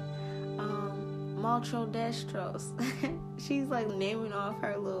said, maltodextrose. She's like naming off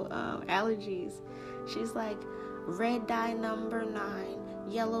her little allergies. She's like, red dye number 9,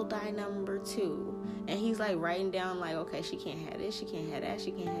 yellow dye number 2. And he's like writing down like, okay, she can't have this, she can't have that,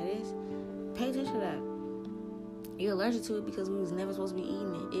 she can't have this. Pay attention to that. You're allergic to it because we was never supposed to be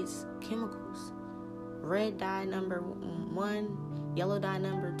eating it. It's chemicals. Red dye number 1, yellow dye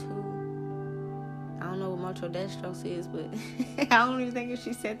number 2. I don't know what maltodextrose is, but I don't even think if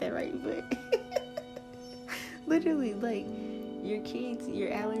she said that right, but literally, like, your kids, your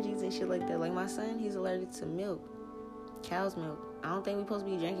allergies and shit like that. Like, my son, he's allergic to milk. Cow's milk. I don't think we're supposed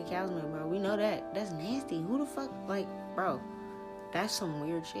to be drinking cow's milk, bro. We know that. That's nasty. Who the fuck, like, bro, that's some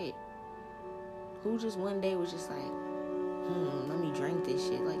weird shit. Who just one day was just like, let me drink this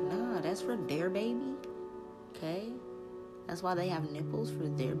shit. Like, nah, that's for their baby. Okay? That's why they have nipples, for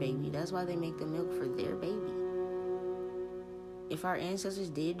their baby. That's why they make the milk for their baby. If our ancestors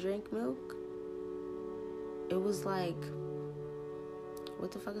did drink milk, it was like,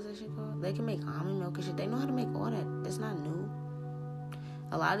 what the fuck is that shit called? They can make almond milk and shit. They know how to make all that. That's not new.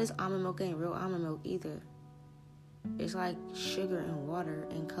 A lot of this almond milk ain't real almond milk either. It's like sugar and water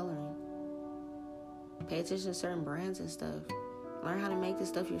and coloring. Pay attention to certain brands and stuff. Learn how to make this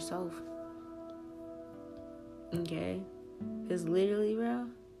stuff yourself. Okay? Because literally, bro,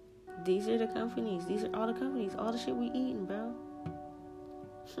 these are the companies. These are all the companies. All the shit we eating, bro.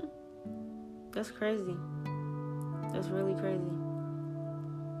 That's crazy. That's really crazy.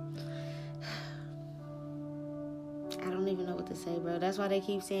 I don't even know what to say, bro. That's why they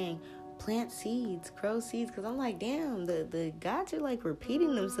keep saying plant seeds, grow seeds. Because I'm like, damn, the gods are like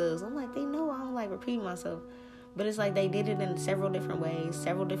repeating themselves. I'm like, they know I don't like repeating myself. But it's like they did it in several different ways,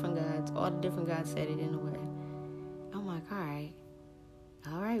 several different gods. All the different gods said it in a way. I'm like,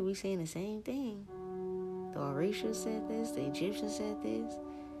 all right, we saying the same thing. The Orishas said this, the Egyptians said this,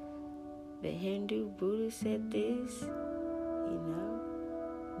 the Hindu, Buddhist said this, you know,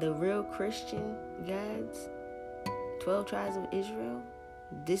 the real Christian gods, 12 tribes of Israel.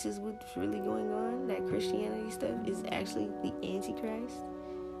 This is what's really going on. That Christianity stuff is actually the Antichrist.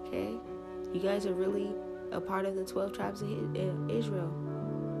 Okay, you guys are really a part of the 12 tribes of Israel.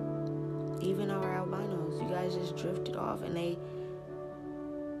 Even our albinos, you guys just drifted off and they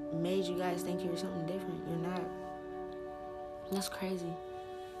made you guys think you're something different. You're not. That's crazy.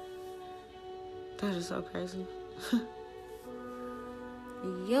 That is so crazy.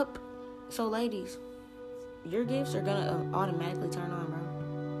 Yep. So ladies, your gifts are gonna automatically turn on,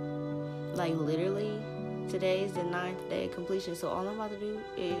 bro. Like, literally, today is the 9th day of completion. So all I'm about to do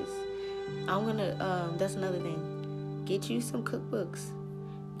is, I'm gonna, that's another thing. Get you some cookbooks.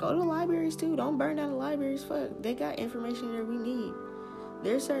 Go to the libraries, too. Don't burn down the libraries. Fuck. They got information that we need.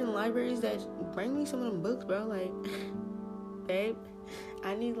 There's certain libraries that bring me some of them books, bro. Like, babe,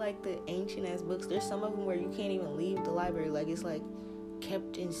 I need, like, the ancient-ass books. There's some of them where you can't even leave the library. Like, it's, like,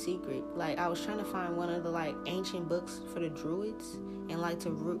 kept in secret. Like, I was trying to find one of the, like, ancient books for the Druids and, like, to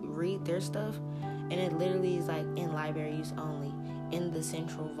read their stuff. And it literally is, like, in library use only. In the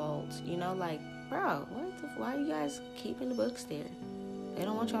central vault. You know, like, bro, why are you guys keeping the books there? They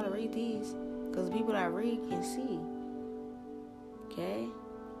don't want y'all to read these. Because the people that read can see. Okay?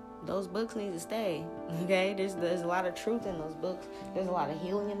 Those books need to stay. Okay? There's a lot of truth in those books. There's a lot of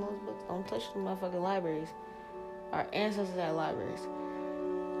healing in those books. Don't touch the motherfucking libraries. Our ancestors had libraries.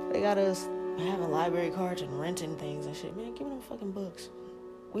 They got us having library cards and renting things and shit. Man, give me them fucking books.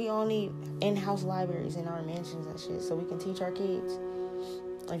 We all need in-house libraries in our mansions and shit so we can teach our kids.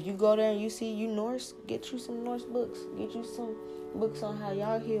 If you go there and you see you Norse, get you some Norse books. Get you some books on how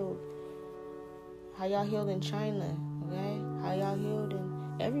y'all healed. How y'all healed in China, okay? How y'all healed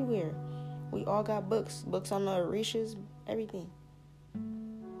in everywhere. We all got books. Books on the Orishas, everything.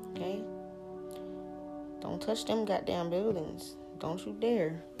 Okay? Don't touch them goddamn buildings. Don't you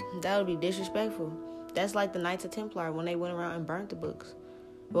dare. That would be disrespectful. That's like the Knights of Templar when they went around and burnt the books.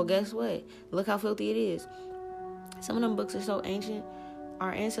 Well, guess what? Look how filthy it is. Some of them books are so ancient.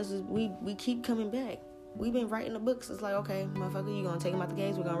 Our ancestors, we keep coming back. We've been writing the books. It's like, okay, motherfucker, you gonna take them out the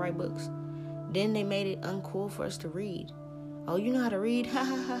caves? We're gonna write books. Then they made it uncool for us to read. Oh, you know how to read? Ha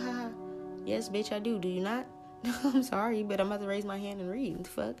ha ha ha. Yes, bitch, I do. Do you not? I'm sorry, but I'm about to raise my hand and read. What the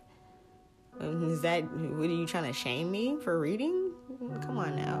fuck? Is that, what are you trying to shame me for reading? Come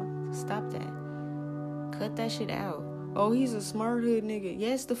on now. Stop that. Cut that shit out. Oh, he's a smart hood nigga.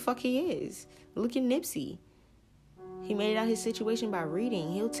 Yes, the fuck he is. Look at Nipsey. He made out his situation by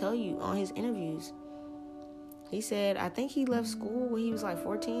reading. He'll tell you on his interviews. He said, I think he left school when he was like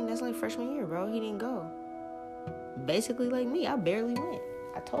 14. That's like freshman year, bro. He didn't go. Basically like me. I barely went.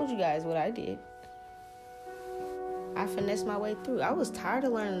 I told you guys what I did. I finessed my way through. I was tired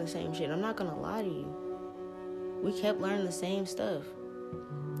of learning the same shit. I'm not gonna lie to you. We kept learning the same stuff.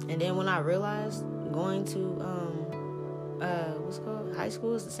 And then when I realized going to what's it called? High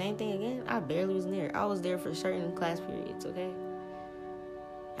school is the same thing again. I barely was there. I was there for certain class periods, okay?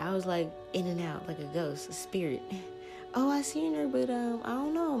 I was like in and out like a ghost, a spirit. Oh, I seen her, but I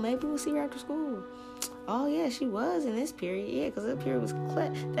don't know. Maybe we'll see her after school. Oh yeah, she was in this period. Yeah, because that period was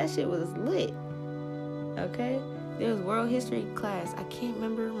that shit was lit. Okay, there was world history class. I can't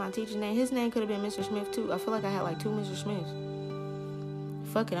remember my teacher's name. His name could have been Mr. Smith too. I feel like I had like 2 Mr. Smiths.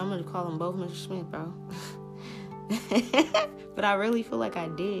 Fuck it, I'm gonna call them both Mr. Smith, bro. But I really feel like I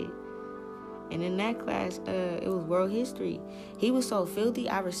did. And in that class, it was world history. He was so filthy.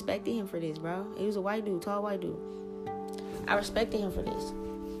 I respected him for this, bro. He was a white dude, tall white dude. I respected him for this.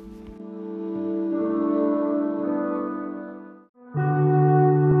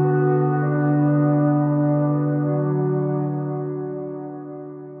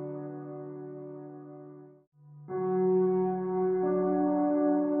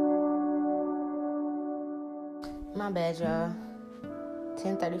 My bad, y'all.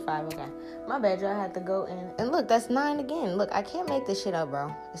 10:35, okay. My bad, y'all. I had to go in. And look, that's 9 again. Look, I can't make this shit up,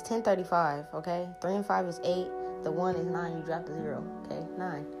 bro. It's 10:35, okay? 3 and 5 is 8. The 1 is 9. You dropped the 0, okay?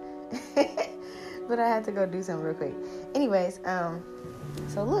 9. But I had to go do something real quick. Anyways,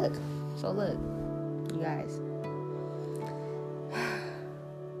 so look, you guys.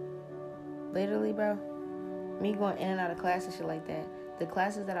 Literally, bro, me going in and out of class and shit like that, the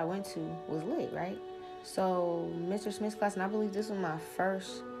classes that I went to was lit, right? So Mr. Smith's class, and I believe this was my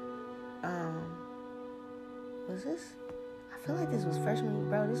first, was this? I feel like this was freshman year,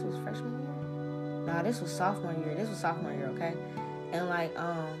 bro. This was freshman year? Nah, this was sophomore year. Okay? And like,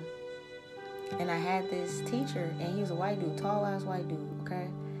 and I had this teacher, and he was a white dude, tall ass white dude, okay?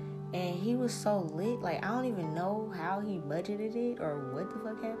 And he was so lit, like, I don't even know how he budgeted it or what the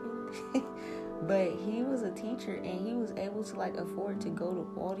fuck happened. But he was a teacher, and he was able to, like, afford to go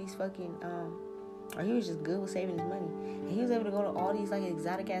to all these fucking, or he was just good with saving his money. And he was able to go to all these, like,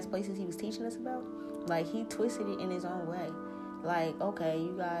 exotic-ass places he was teaching us about. Like, he twisted it in his own way. Like, okay,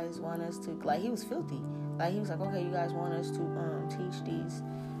 you guys want us to, like, he was filthy. Like, he was like, okay, you guys want us to teach these,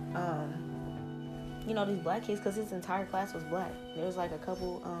 you know, these black kids, because his entire class was black. There was, like, a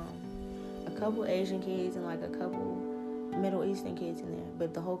couple Asian kids and, like, a couple Middle Eastern kids in there.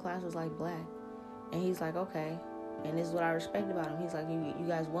 But the whole class was, like, black. And he's like, okay. And this is what I respect about him. He's like, you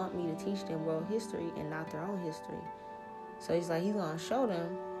guys want me to teach them world history and not their own history. So he's like, he's going to show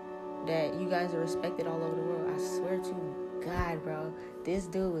them that you guys are respected all over the world. I swear to God, bro, this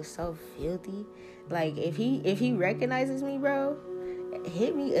dude was so filthy. Like, if he recognizes me, bro,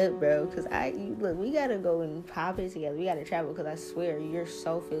 hit me up, bro. Because look, we got to go and pop it together. We got to travel, because I swear, you're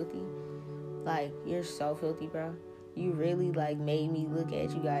so filthy. Like, you're so filthy, bro. You really, like, made me look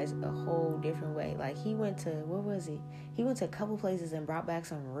at you guys a whole different way. Like, he went to, what was it? He went to a couple places and brought back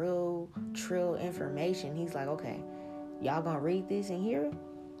some real, trill information. He's like, okay, y'all gonna read this and hear it?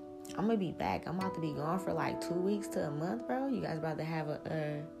 I'm gonna be back. I'm about to be gone for, like, 2 weeks to a month, bro. You guys about to have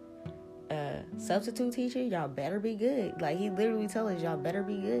a substitute teacher? Y'all better be good. Like, he literally told us, y'all better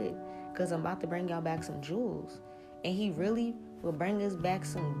be good, because I'm about to bring y'all back some jewels. And he really will bring us back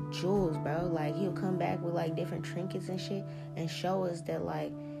some jewels, bro. Like, he'll come back with, like, different trinkets and shit and show us that,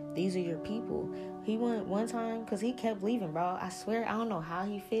 like, these are your people. He went one time, because he kept leaving, bro. I swear, I don't know how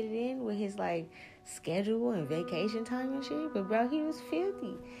he fit it in with his, like, schedule and vacation time and shit. But, bro, he was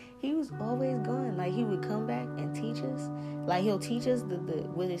filthy. He was always gone. Like, he would come back and teach us. Like, he'll teach us the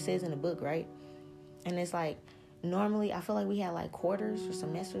what it says in the book, right? And it's like, normally, I feel like we had, like, quarters or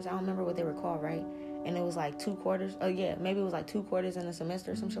semesters. I don't remember what they were called, right? And it was like 2 quarters. Oh, yeah, maybe it was like 2 quarters in a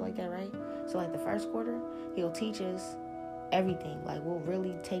semester or some shit like that, right? So, like, the first quarter, he'll teach us everything. Like, we'll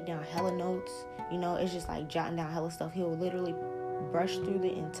really take down hella notes. You know, it's just, like, jotting down hella stuff. He'll literally brush through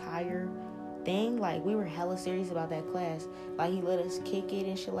the entire thing. Like, we were hella serious about that class. Like, he let us kick it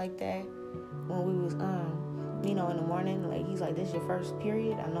and shit like that when we was, you know, in the morning. Like, he's like, this is your first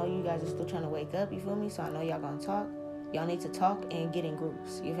period. I know you guys are still trying to wake up, you feel me? So I know y'all gonna talk. Y'all need to talk and get in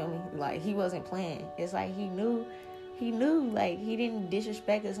groups. You feel me? Like, he wasn't playing. It's like he knew, like, he didn't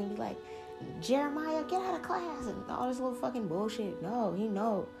disrespect us and be like, Jeremiah, get out of class and all this little fucking bullshit. No, he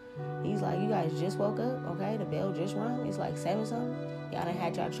know. He's like, you guys just woke up, okay? The bell just rung. It's like 7 something. Y'all done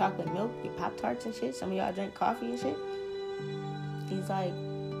had y'all chocolate milk, your Pop-Tarts and shit. Some of y'all drink coffee and shit. He's like,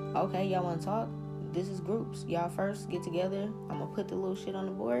 okay, y'all want to talk? This is groups. Y'all first get together. I'm going to put the little shit on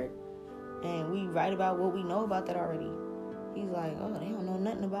the board. And we write about what we know about that already. He's like, oh, they don't know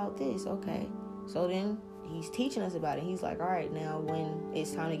nothing about this. Okay. So then he's teaching us about it. He's like, all right, now when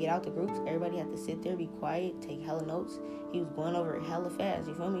it's time to get out the groups, everybody have to sit there, be quiet, take hella notes. He was going over it hella fast.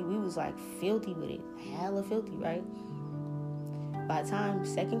 You feel me? We was like filthy with it. Hella filthy, right? By the time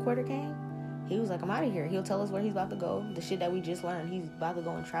second quarter came, he was like, I'm out of here. He'll tell us where he's about to go. The shit that we just learned. He's about to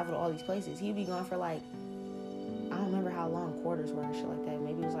go and travel to all these places. He'll be gone for like, I don't remember how long quarters were and shit like that.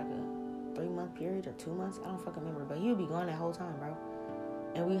 Maybe it was like a 3-month period or 2 months. I don't fucking remember. But he would be gone that whole time, bro.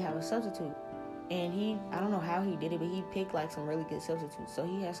 And we have a substitute. And I don't know how he did it, but he picked like some really good substitutes. So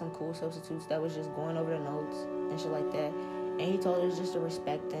he had some cool substitutes that was just going over the notes and shit like that. And he told us just to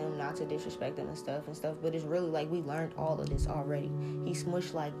respect them, not to disrespect them and stuff. But it's really like we learned all of this already. He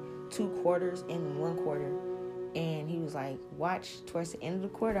smushed like 2 quarters in 1 quarter. And he was like, watch, towards the end of the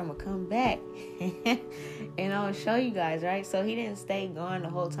quarter, I'm going to come back. And I'm going to show you guys, right? So he didn't stay gone the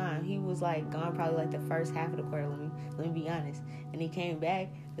whole time. He was like gone probably like the first half of the quarter, let me be honest. And he came back,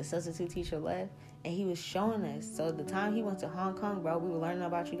 the substitute teacher left, and he was showing us. So the time he went to Hong Kong, bro, we were learning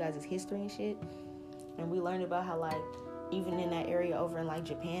about you guys' history and shit. And we learned about how, like, even in that area over in, like,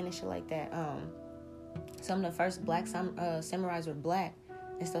 Japan and shit like that, some of the first black samurais were black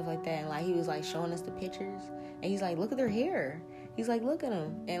and stuff like that. And, like, he was, like, showing us the pictures. And he's like, look at their hair. He's like, look at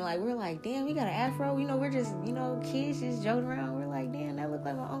them. And, like, we're like, damn, he got an afro. You know, we're just, you know, kids just joking around. We're like, damn, that look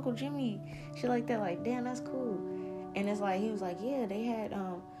like my Uncle Jimmy. Shit like that. Like, damn, that's cool. And it's like, he was like, yeah, they had,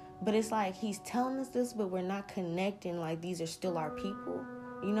 but it's like, he's telling us this, but we're not connecting. Like, these are still our people.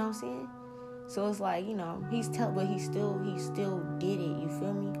 You know what I'm saying? So it's like, you know, but he still did it. You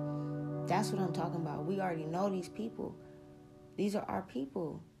feel me? That's what I'm talking about. We already know these people. These are our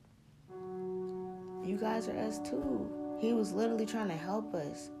people. You guys are us too. He was literally trying to help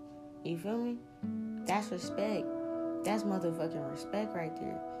us. You feel me? That's respect. That's motherfucking respect right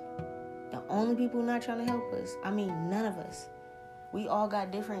there. The only people not trying to help us, I mean, none of us. We all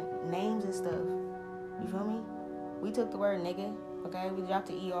got different names and stuff. You feel me? We took the word nigga, okay? We dropped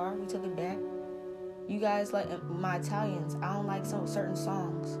the ER. We took it back. You guys, like, my Italians, I don't like some certain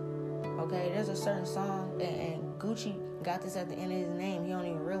songs, okay? There's a certain song, and Gucci got this at the end of his name. He don't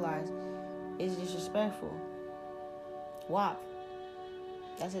even realize. It's disrespectful. WAP.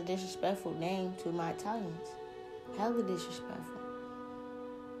 That's a disrespectful name to my Italians. Hella disrespectful.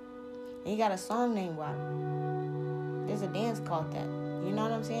 And he got a song named WAP. There's a dance called that. You know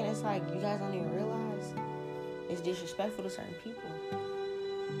what I'm saying? It's like, you guys don't even realize it's disrespectful to certain people.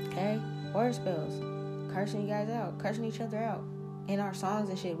 Okay? Word spells. Cursing you guys out. Cursing each other out. In our songs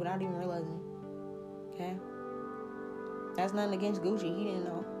and shit without even realizing it. Okay? That's nothing against Gucci. He didn't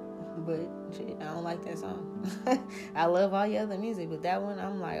know. But shit, I don't like that song. I love all your other music, but that one,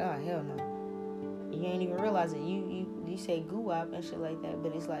 I'm like, oh, hell no. You ain't even realize it. You say goo-wop and shit like that,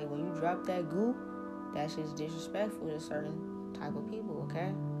 but it's like when you drop that goo, that's just disrespectful to certain type of people,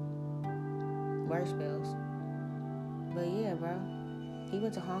 okay? Word spells. But yeah, bro. He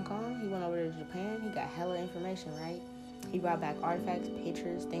went to Hong Kong. He went over to Japan. He got hella information, right? He brought back artifacts,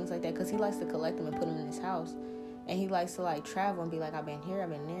 pictures, things like that, because he likes to collect them and put them in his house. And he likes to, like, travel and be like, I've been here, I've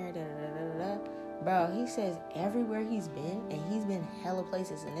been there, da-da-da-da-da. Bro, he says everywhere he's been, and he's been hella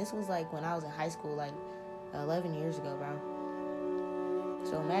places. And this was, like, when I was in high school, like, 11 years ago, bro.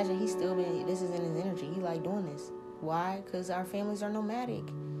 So imagine he's still been, this is in his energy. He like doing this. Why? Because our families are nomadic.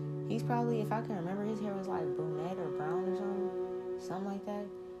 He's probably, if I can remember, his hair was, like, brunette or brown or something like that.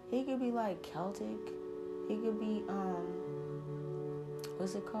 He could be, like, Celtic. He could be,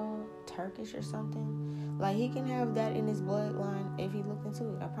 what's it called? Turkish or something. Like, he can have that in his bloodline if he looked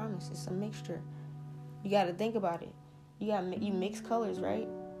into it. I promise. It's a mixture. You got to think about it. You mix colors, right?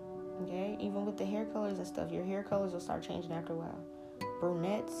 Okay? Even with the hair colors and stuff, your hair colors will start changing after a while.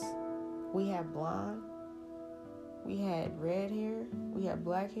 Brunettes. We had blonde. We had red hair. We had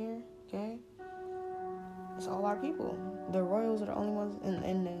black hair. Okay? It's all our people. The royals are the only ones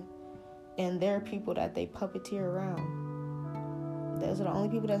and their people that they puppeteer around. Those are the only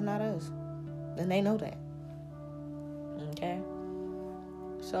people that's not us. And they know that. Okay?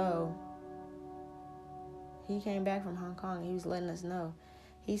 So, he came back from Hong Kong. He was letting us know.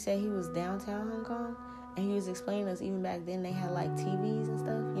 He said he was downtown Hong Kong. And he was explaining to us even back then they had, like, TVs and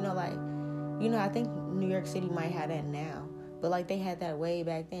stuff. You know, like, I think New York City might have that now. But, like, they had that way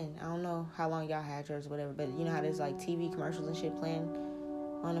back then. I don't know how long y'all had yours or whatever. But you know how there's, like, TV commercials and shit playing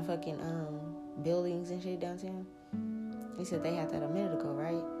on the fucking buildings and shit downtown? He said they had that a minute ago,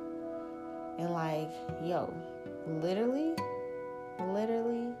 right? And, like, yo, literally,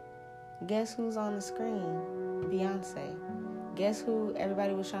 guess who's on the screen? Beyonce. Guess who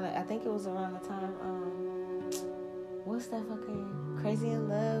everybody was trying to, I think it was around the time, what's that fucking Crazy in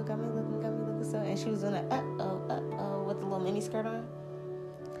Love, got me looking so, and she was doing that, with the little mini skirt on.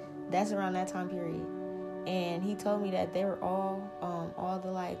 That's around that time period. And he told me that they were all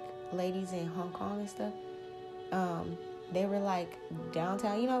the, like, ladies in Hong Kong and stuff, they were, like,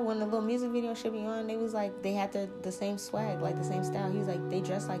 downtown. You know, when the little music video should be on, they was, like, they had the same swag, like, the same style. He was, like, they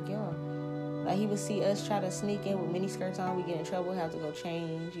dressed like y'all. Like, he would see us try to sneak in with mini skirts on. We get in trouble, have to go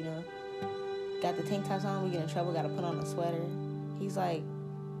change, you know. got the tank tops on, we get in trouble, gotta put on a sweater. He's like,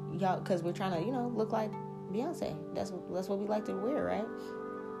 y'all, because we're trying to, look like Beyonce. That's what we like to wear, right?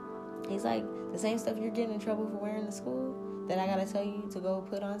 He's like, the same stuff you're getting in trouble for wearing to school, that I gotta tell you to go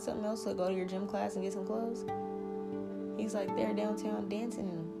put on something else, to go to your gym class and get some clothes. He's like, they're downtown dancing,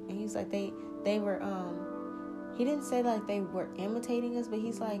 and he's like, they were, he didn't say like they were imitating us, but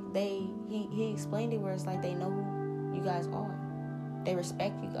he's like, he explained it where it's like they know who you guys are. They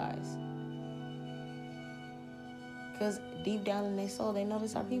respect you guys. Because deep down in their soul, they know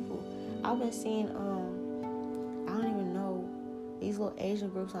this are people. I've been seeing, I don't even know, these little Asian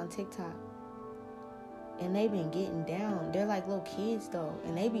groups on TikTok. And they been getting down. They're like little kids though,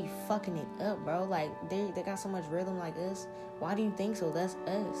 and they be fucking it up, bro. Like they got so much rhythm like us. Why do you think so? That's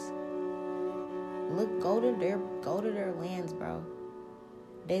us. Look, go to their lands, bro.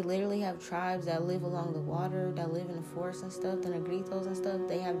 They literally have tribes that live along the water, that live in the forest and stuff, the Negritos and stuff.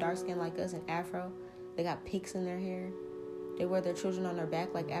 They have dark skin like us and afro. They got pics in their hair. They wear their children on their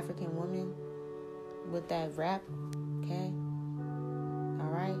back like African women with that wrap. Okay, all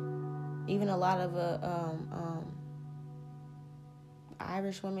right. Even a lot of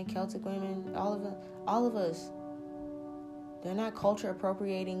Irish women, Celtic women, all of us, they're not culture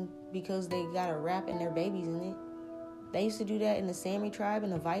appropriating because they got a wrap and their babies in it. They used to do that in the Sami tribe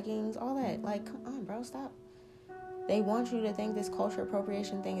and the Vikings, all that. Like, come on, bro, stop. They want you to think this culture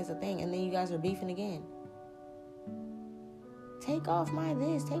appropriation thing is a thing, and then you guys are beefing again. Take off my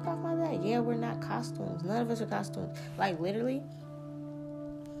this, take off my that. Yeah, we're not costumes. None of us are costumes. Like, literally,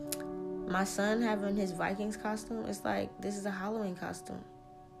 my son having his Vikings costume, it's like, this is a Halloween costume.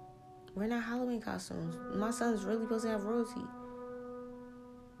 We're not Halloween costumes. My son's really supposed to have royalty.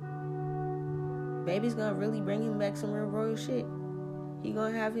 Baby's gonna really bring him back some real royal shit. He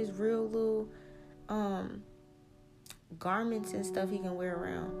gonna have his real little garments and stuff he can wear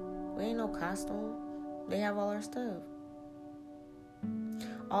around. We ain't no costume. They have all our stuff.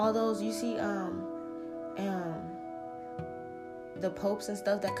 All those, you see, the popes and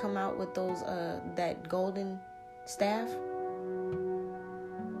stuff that come out with those, that golden staff.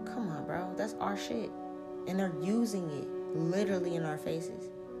 Come on, bro. That's our shit. And they're using it literally in our faces.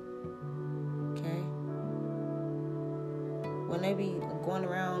 Okay? When they be going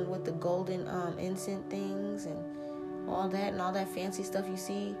around with the golden incense things and all that fancy stuff you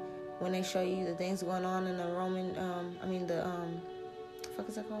see when they show you the things going on in the Roman, the fuck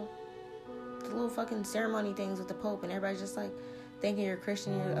is that called? The little fucking ceremony things with the Pope, and everybody's just like thinking you're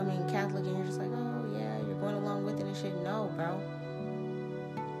Christian, Catholic, and you're just like, oh yeah, you're going along with it and shit. No, bro.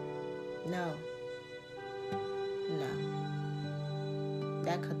 No.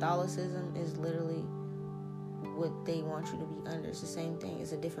 That Catholicism is literally what they want you to be under. It's the same thing.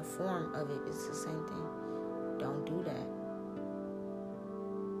 It's a different form of it. It's the same thing. Don't do that.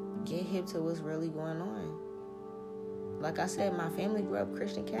 Get hip to what's really going on. Like I said, my family grew up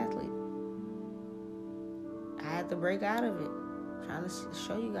Christian Catholic. I had to break out of it. Trying to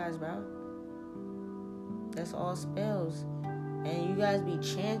show you guys, bro. That's all spells. And you guys be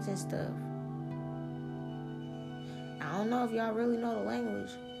chanting stuff. I don't know if y'all really know the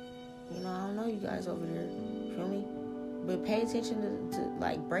language. I don't know you guys over there. Feel me? But pay attention to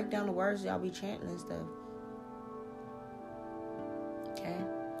like break down the words y'all be chanting and stuff. Okay?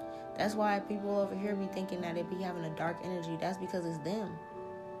 That's why people over here be thinking that it be having a dark energy. That's because it's them.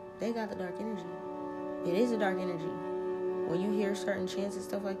 They got the dark energy. It is a dark energy. When you hear certain chants and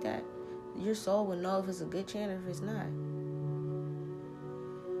stuff like that, your soul will know if it's a good chant or if it's not.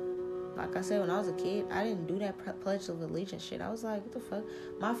 Like I said, when I was a kid, I didn't do that Pledge of Allegiance shit. I was like, what the fuck?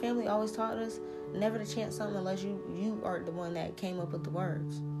 My family always taught us never to chant something unless you are the one that came up with the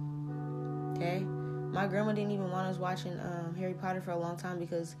words. Okay? My grandma didn't even want us watching Harry Potter for a long time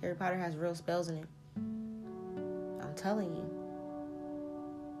because Harry Potter has real spells in it. I'm telling you,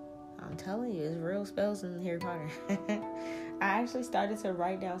 it's real spells in Harry Potter. I actually started to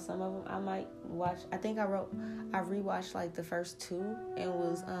write down some of them. I might watch. I think I rewatched like the first two and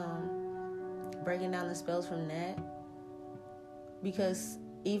was breaking down the spells from that, because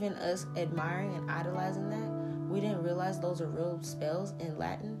even us admiring and idolizing that, we didn't realize those are real spells in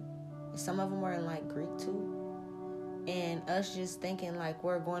Latin. Some of them were in like Greek too. And us just thinking like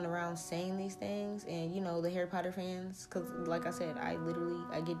we're going around saying these things, and the Harry Potter fans, because like I said, I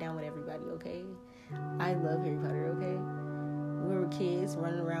get down with everybody, okay? I love Harry Potter, okay? We were kids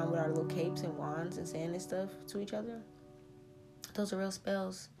running around with our little capes and wands and saying this stuff to each other. Those are real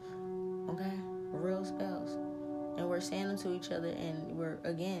spells, okay? Real spells. And we're saying them to each other, and we're,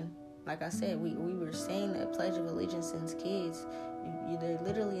 again, like I said, we were saying that Pledge of Allegiance since kids, They're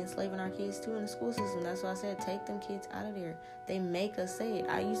literally enslaving our kids too in the school system. That's why I said take them kids out of there. They make us say it.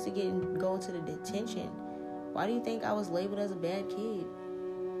 I used to go into the detention. Why do you think I was labeled as a bad kid?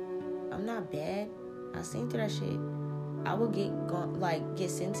 I'm not bad. I seen through that shit. I would get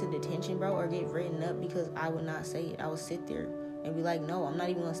sent to detention, bro, or get written up because I would not say it. I would sit there and be like, no, I'm not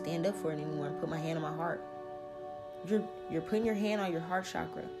even gonna stand up for it anymore and put my hand on my heart. You're putting your hand on your heart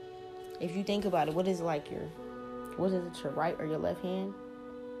chakra. If you think about it, what is it, your right or your left hand?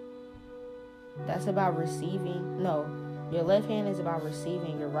 That's about receiving. No, your left hand is about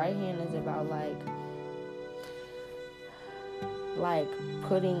receiving. Your right hand is about like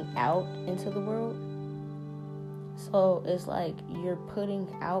putting out into the world. So it's like you're putting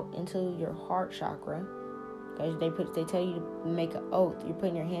out into your heart chakra. Because they tell you to make an oath. You're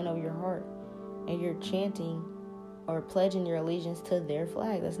putting your hand over your heart. And you're chanting or pledging your allegiance to their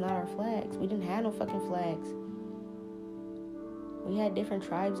flag. That's not our flags. We didn't have no fucking flags. We had different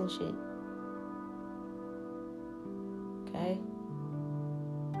tribes and shit. Okay?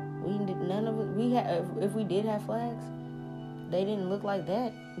 If we did have flags, they didn't look like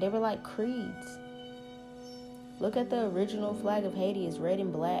that. They were like creeds. Look at the original flag of Haiti. It's red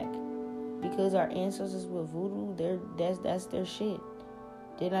and black. Because our ancestors were voodoo, that's their shit.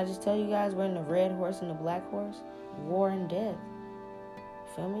 Didn't I just tell you guys we're in the red horse and the black horse? War and death.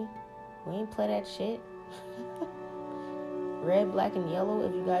 Feel me? We ain't play that shit. Red, black, and yellow.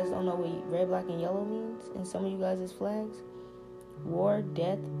 If you guys don't know what red, black, and yellow means, and some of you guys' flags, war,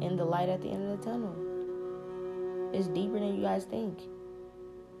 death, and the light at the end of the tunnel. It's deeper than you guys think.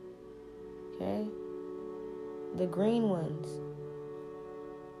 Okay? The green ones.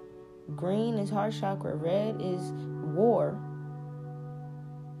 Green is heart chakra. Red is war.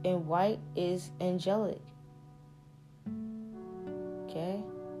 And white is angelic. Okay?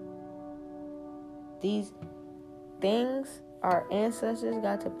 These things, our ancestors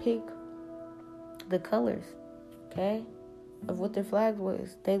got to pick the colors, okay, of what their flag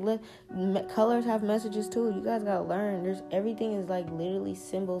was. Colors have messages too. You guys gotta learn. Everything is like literally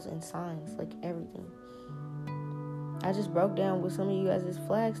symbols and signs, like everything. I just broke down what some of you guys'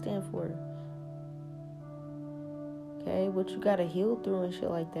 flags stand for. Okay, what you gotta heal through and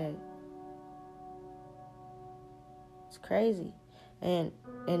shit like that. It's crazy. And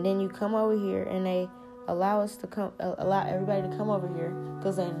then you come over here and they allow everybody to come over here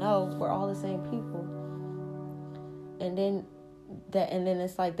because they know we're all the same people. And then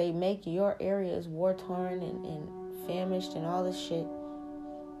it's like they make your areas war torn and famished and all this shit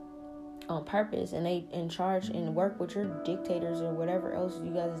on purpose, and they in charge and work with your dictators or whatever else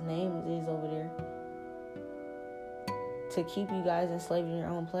you guys' names is over there to keep you guys enslaved in your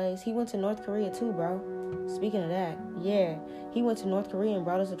own place. He went to North Korea too, bro. Speaking of that, yeah, he went to North Korea and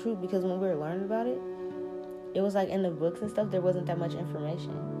brought us the truth, because when we were learning about it, it was like in the books and stuff, there wasn't that much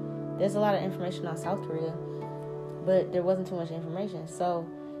information. There's a lot of information on South Korea, but there wasn't too much information. So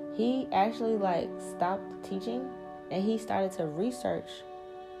he actually stopped teaching and he started to research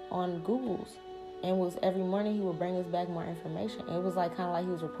on Google's, and was every morning he would bring us back more information. It was kind of like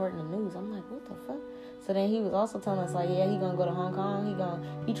he was reporting the news. I'm like, what the fuck? So then he was also telling us he gonna go to Hong Kong.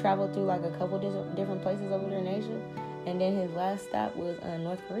 He traveled through a couple different places over there in Asia, and then his last stop was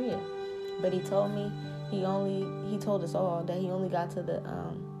North Korea. But he told me he told us all that he only got to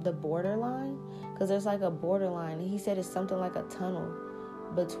the borderline, because there's a borderline. He said it's something like a tunnel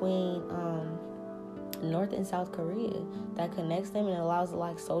between North and South Korea that connects them and allows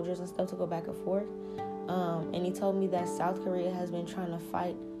soldiers and stuff to go back and forth. And he told me that South Korea has been trying to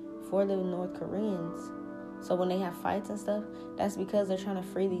fight for the North Koreans. So when they have fights and stuff, that's because they're trying to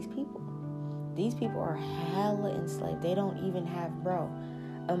free these people. These people are hella enslaved. They don't even have,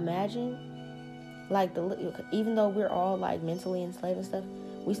 imagine, even though we're all mentally enslaved and stuff,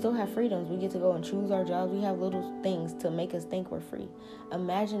 we still have freedoms. We get to go and choose our jobs. We have little things to make us think we're free.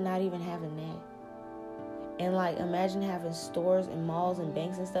 Imagine not even having that. And imagine having stores and malls and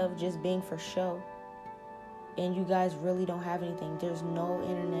banks and stuff just being for show. And you guys really don't have anything. There's no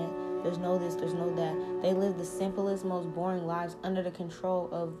internet. There's no this. There's no that. They live the simplest, most boring lives under the control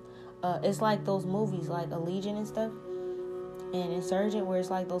of... it's like those movies, Allegiant and stuff. And Insurgent, where it's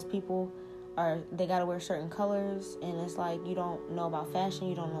those people they gotta wear certain colors. And it's you don't know about fashion.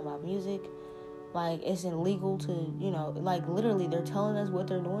 You don't know about music. It's illegal to, literally they're telling us what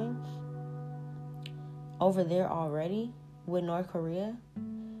they're doing over there already with North Korea.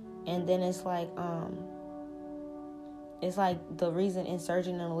 And then it's the reason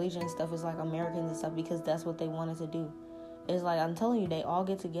Insurgent and Allegiant and stuff is Americans and stuff, because that's what they wanted to do. It's I'm telling you, they all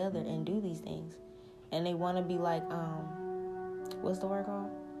get together and do these things, and they want to be what's the word called?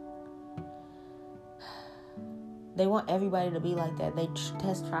 They want everybody to be like that. They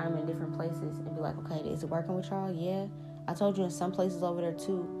try them in different places and be like, okay, is it working with y'all? Yeah. I told you in some places over there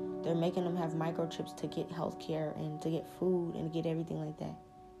too, they're making them have microchips to get health care and to get food and to get everything like that.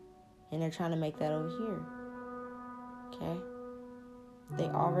 And they're trying to make that over here. Okay? They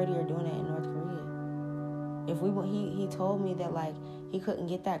already are doing that in North Korea. He told me that like he couldn't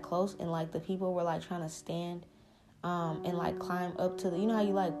get that close, and like the people were like trying to stand and like climb up to the, you know how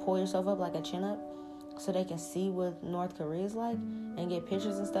you like pull yourself up like a chin up so they can see what North Korea is like and get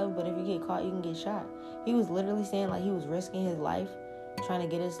pictures and stuff, but if you get caught you can get shot. He was literally saying like he was risking his life trying to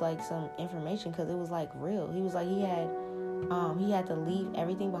get us like some information because it was like real. He was like he had to leave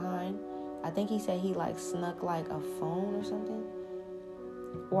everything behind. I think he said he like snuck like a phone or something,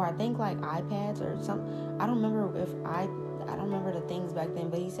 or I think like iPads or something. I don't remember the things back then,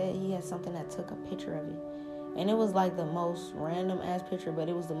 but he said he had something that took a picture of it, and it was like the most random ass picture, but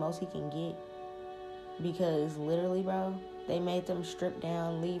it was the most he can get, because literally, bro, they made them strip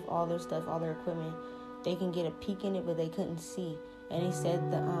down, leave all their stuff, all their equipment. They can get a peek in it, but they couldn't see. And he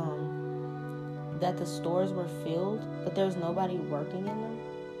said that the stores were filled, but there was nobody working in them.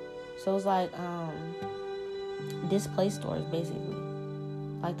 So it was like display stores, basically.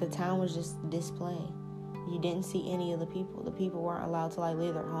 Like the town was just display. You didn't see any of the people. The people weren't allowed to like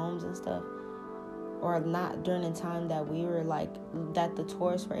leave their homes and stuff, or not during the time that we were like that the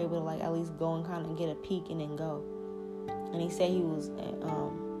tourists were able to like at least go and kind of get a peek and then go. And he said he was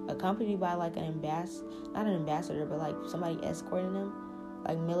accompanied by like not an ambassador, but like somebody escorting him,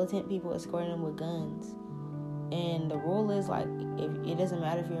 like militant people escorting him with guns. And the rule is like, if it doesn't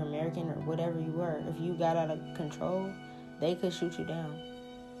matter if you're American or whatever you were, if you got out of control, they could shoot you down.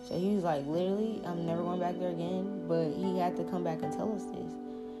 So he was like, literally, I'm never going back there again. But he had to come back and tell us this.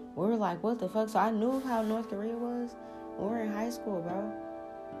 We were like, what the fuck? So I knew how North Korea was when we were in high school, bro,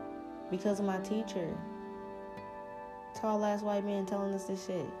 because of my teacher. Tall ass white man telling us this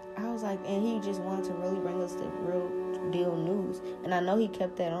shit. I was like, and he just wanted to really bring us the real deal news. And I know he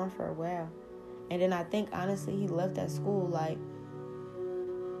kept that on for a while. And then I think, honestly, he left that school,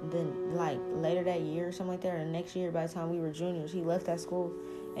 later that year or something like that, or next year by the time we were juniors. He left that school,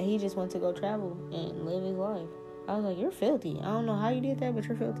 and he just went to go travel and live his life. I was like, you're filthy. I don't know how you did that, but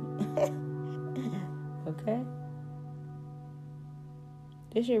you're filthy. Okay?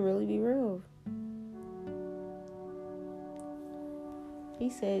 This should really be real. He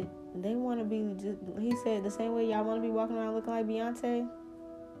said, he said, the same way y'all want to be walking around looking like Beyonce,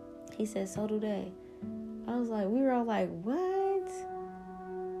 he said, so do they. I was like, we were all like, what?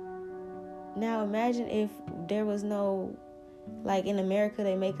 Now imagine if there was no, like in America,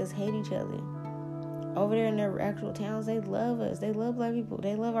 they make us hate each other. Over there in their actual towns, they love us. They love black people.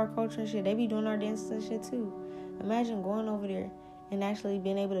 They love our culture and shit. They be doing our dances and shit too. Imagine going over there and actually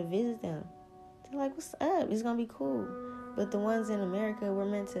being able to visit them. They're like, what's up? It's going to be cool. But the ones in America, we're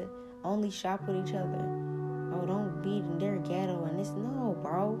meant to only shop with each other. Oh, don't be in their ghetto and this. No,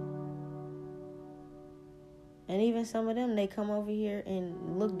 bro. And even some of them, they come over here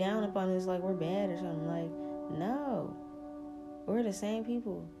and look down upon us like we're bad or something. Like, no. We're the same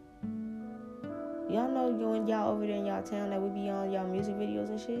people. Y'all know when y'all over there in y'all town that we be on y'all music videos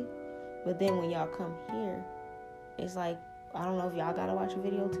and shit. But then when y'all come here, it's like, I don't know if y'all gotta watch a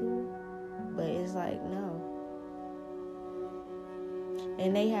video too. But it's like, no.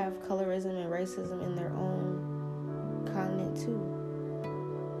 And they have colorism and racism in their own continent too. I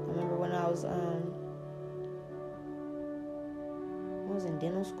remember when I was in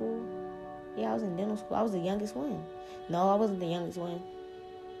dental school. Yeah, I was in dental school. I was the youngest one. No, I wasn't the youngest one.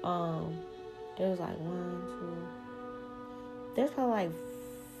 There was like there's probably like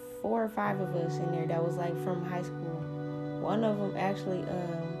 4 or 5 of us in there that was like from high school. One of them actually,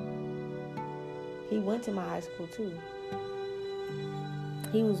 he went to my high school too.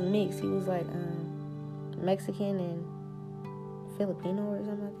 He was mixed. He was like Mexican and Filipino or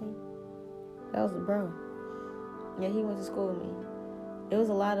something, I think. That was the bro. Yeah, he went to school with me. It was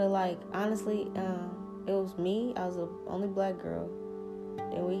a lot of like, honestly, it was me. I was the only black girl.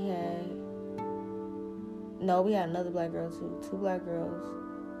 Then we had another black girl too. 2 black girls.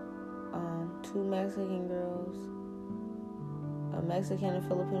 2 Mexican girls. A Mexican and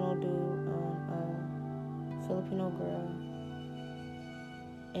Filipino dude. A Filipino girl.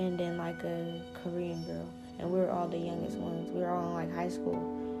 And then like a Korean girl. And we were all the youngest ones. We were all in like high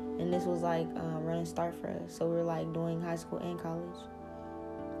school. And this was like running start for us. So we were like doing high school and college.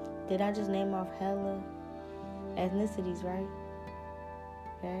 Did I just name off hella ethnicities, right?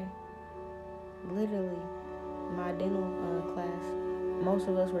 Okay. Literally, my dental class, most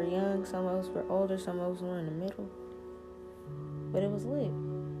of us were young, some of us were older, some of us were in the middle. But it was lit.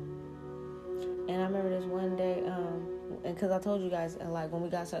 And I remember this one day, and because I told you guys, like, when we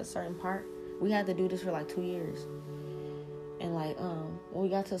got to a certain part, we had to do this for, like, 2 years. And, like, when we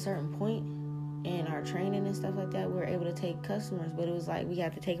got to a certain point in our training and stuff like that, we were able to take customers, but it was, like, we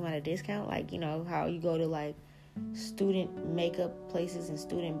had to take them at a discount. Like, you know, how you go to, like, student makeup places and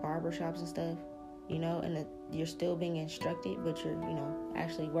student barber shops and stuff, you know, and you're still being instructed, but you're, you know,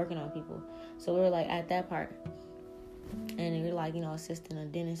 actually working on people. So we were, like, at that part. And you're, like, you know, assisting a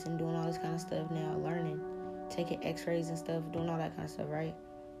dentist and doing all this kind of stuff now, learning, taking x-rays and stuff, doing all that kind of stuff, right?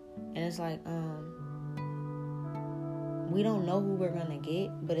 And it's like, we don't know who we're gonna get,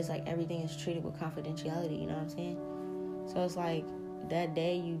 but it's like everything is treated with confidentiality, you know what I'm saying? So it's like, that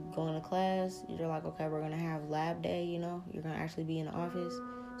day you go into class, you're like, okay, we're gonna have lab day, you know, you're gonna actually be in the office.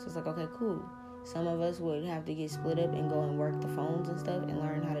 So it's like, okay, cool. Some of us would have to get split up and go and work the phones and stuff and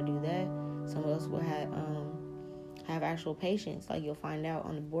learn how to do that. Some of us would have actual patients, like you'll find out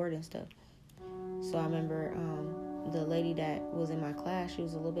on the board and stuff. So I remember the lady that was in my class, she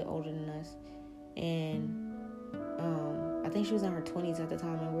was a little bit older than us, and I think she was in her 20s at the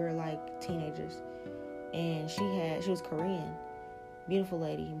time, and we were like teenagers. And she was Korean. Beautiful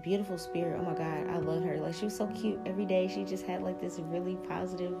lady, beautiful spirit. Oh my God, I love her. Like, she was so cute. Every day she just had like this really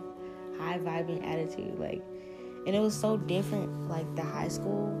positive, high vibing attitude. Like, and it was so different, like the high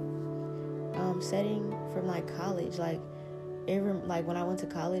school setting from like college. Like when I went to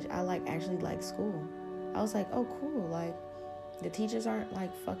college, I actually liked school. I was like, oh cool, like the teachers aren't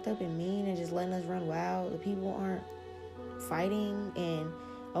like fucked up and mean and just letting us run wild. The people aren't fighting, and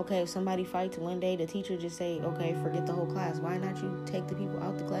okay, if somebody fights one day, the teacher just say, okay, forget the whole class. Why not you take the people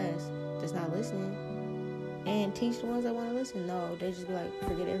out the class that's not listening and teach the ones that want to listen? No, they just be like,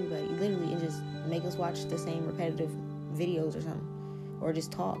 forget everybody, literally, and just make us watch the same repetitive videos or something, or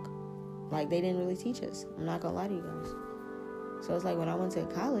just talk. Like, they didn't really teach us. I'm not gonna lie to you guys. So it's like, when I went to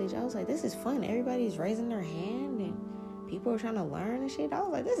college, I was like, this is fun. Everybody's raising their hand and people are trying to learn and shit. I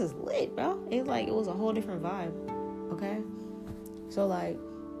was like, this is lit, bro. It's like, it was a whole different vibe. Okay? So like,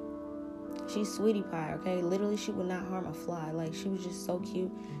 she's sweetie pie, okay? Literally, she would not harm a fly. Like, she was just so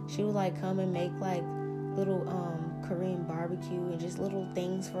cute. She would like come and make like little Korean barbecue and just little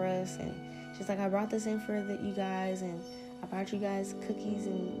things for us. And she's like, I brought this in for you guys, and I brought you guys cookies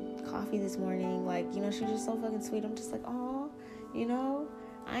and coffee this morning. Like, you know, she's just so fucking sweet. I'm just like, oh, you know,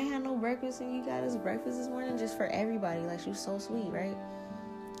 I ain't had no breakfast and you got us breakfast this morning, just for everybody. Like, she was so sweet, right?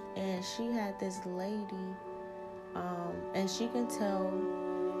 And she had this lady, and she can tell,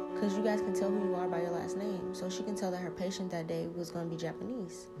 because you guys can tell who you are by your last name. So she can tell that her patient that day was going to be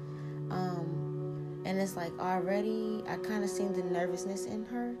Japanese. And it's like, already, I kind of seen the nervousness in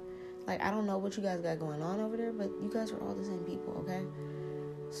her. Like, I don't know what you guys got going on over there, but you guys are all the same people, okay?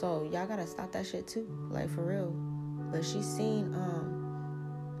 So y'all got to stop that shit too. Like, for real. But she seen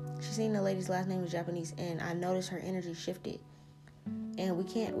the lady's last name was Japanese, and I noticed her energy shifted. And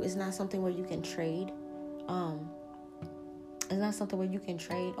it's not something where you can trade. It's not something where you can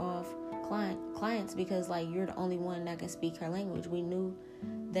trade off clients, because like, you're the only one that can speak her language. We knew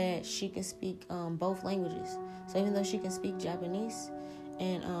that she can speak both languages. So even though she can speak Japanese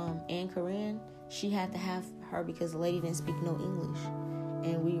and Korean, she had to have her because the lady didn't speak no English.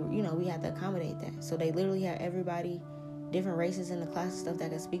 And we had to accommodate that. So they literally had everybody, different races in the class and stuff,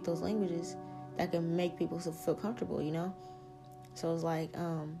 that can speak those languages, that can make people feel comfortable, you know? So it's like,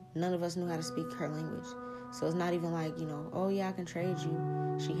 none of us knew how to speak her language. So it's not even like, you know, oh yeah, I can trade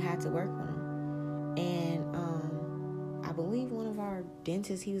you. She had to work on them. And I believe one of our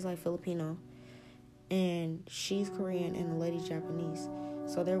dentists, he was like Filipino, and she's Korean and the lady's Japanese.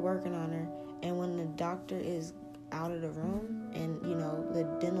 So they're working on her. And when the doctor is out of the room, and you know, the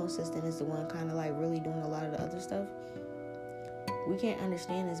dental assistant is the one kind of like really doing a lot of the other stuff, we can't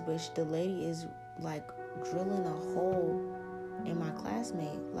understand this, but the lady is like drilling a hole in my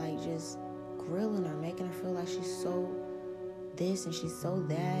classmate, like just grilling her, making her feel like she's so this and she's so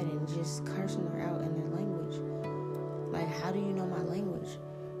that, and just cursing her out in their language. Like, how do you know my language?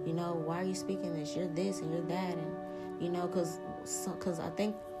 You know, why are you speaking this? You're this and you're that. And you know, because I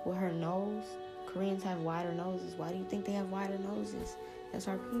think with her nose, Koreans have wider noses. Why do you think they have wider noses? That's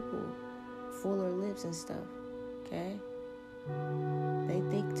our people. Fuller lips and stuff. Okay? They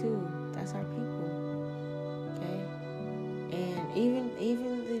thick too. That's our people. Okay? And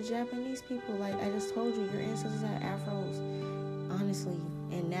even the Japanese people, like I just told you, your ancestors had afros, honestly,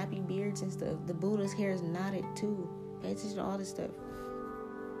 and nappy beards and stuff. The Buddha's hair is knotted too. Pay attention to all this stuff.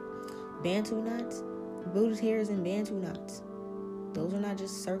 Bantu knots. Buddha's hair is in Bantu knots. Those are not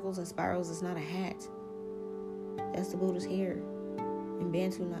just circles and spirals. It's not a hat. That's the Buddha's hair in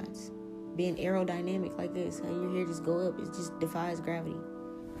Bantu knots. Being aerodynamic like this, how your hair just go up. It just defies gravity.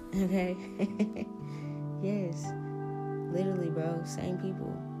 Okay? Yes. Literally, bro. Same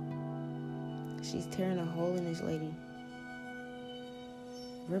people. She's tearing a hole in this lady.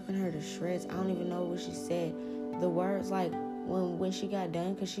 Ripping her to shreds. I don't even know what she said. The words, like, when she got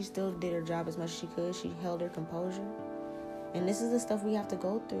done, because she still did her job as much as she could, she held her composure. And this is the stuff we have to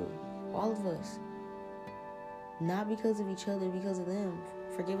go through. All of us. Not because of each other, because of them.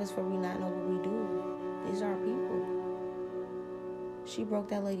 Forgive us for we not know what we do. These are our people. She broke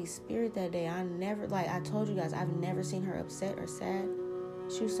that lady's spirit that day. I told you guys, I've never seen her upset or sad.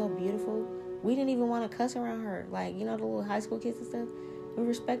 She was so beautiful. We didn't even want to cuss around her. Like, you know, the little high school kids and stuff. We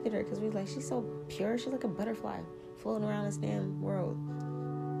respected her because we was like, she's so pure. She's like a butterfly floating around this damn world.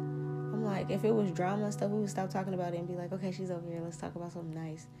 I'm like, if it was drama and stuff, we would stop talking about it and be like, okay, she's over here. Let's talk about something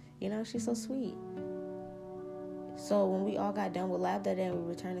nice. You know, she's so sweet. So when we all got done with lab that day and we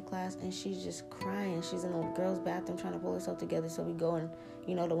returned to class and she's just crying. She's in the girls' bathroom trying to pull herself together. So we go and,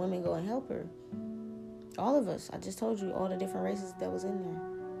 you know, the women go and help her. All of us. I just told you all the different races that was in there.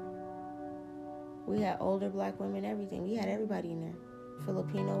 We had older black women, everything. We had everybody in there.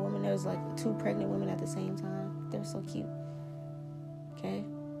 Filipino women. There was like 2 pregnant women at the same time. They're so cute. Okay?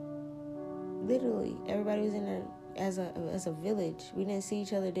 Literally, everybody was in there as a village. We didn't see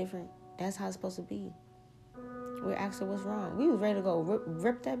each other different. That's how it's supposed to be. We asked her what's wrong. We was ready to go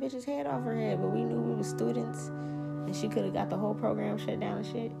rip that bitch's head off her head, but we knew we were students and she could have got the whole program shut down and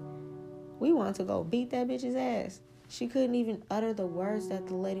shit. We wanted to go beat that bitch's ass. She couldn't even utter the words that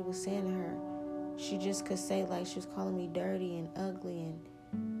the lady was saying to her. She just could say, like, she was calling me dirty and ugly and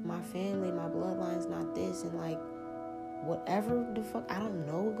my family, my bloodline's not this, and like whatever the fuck. I don't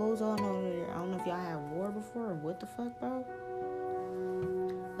know what goes on over there. I don't know if y'all had war before or what the fuck, bro.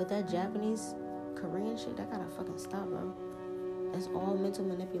 But that Japanese Korean shit, that gotta fucking stop, bro. That's all mental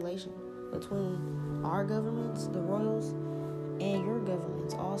manipulation between our governments, the royals, and your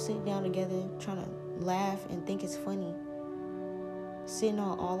governments. All sitting down together trying to laugh and think it's funny. Sitting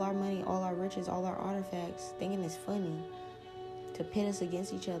on all our money, all our riches, all our artifacts, thinking it's funny to pit us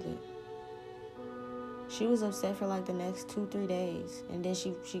against each other. She was upset for like the next 2-3 days, and then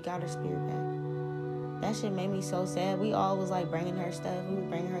she got her spirit back. That shit made me so sad. We all was like bringing her stuff. We was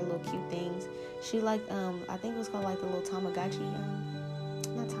bringing her little cute things. She liked, I think it was called like the little Tamagotchi.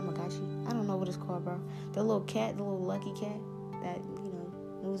 Not Tamagotchi. I don't know what it's called, bro. The little cat, the little lucky cat that, you know,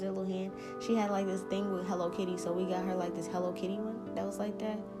 moves their little hand. She had like this thing with Hello Kitty, so we got her like this Hello Kitty one that was like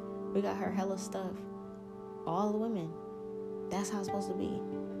that. We got her hella stuff. All the women. That's how it's supposed to be.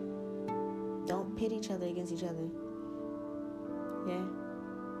 Don't pit each other against each other. Yeah.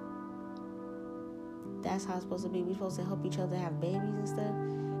 That's how it's supposed to be. We're supposed to help each other have babies and stuff.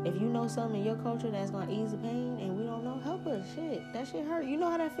 If you know something in your culture that's going to ease the pain and we don't know, help us. Shit. That shit hurt. You know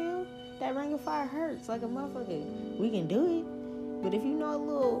how that feel? That ring of fire hurts like a motherfucker. We can do it. But if you know a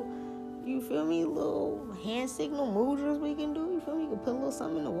little, you feel me, little hand signal mudras we can do, you feel me? You can put a little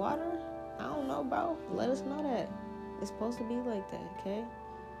something in the water. I don't know, bro. Let us know that. It's supposed to be like that, okay?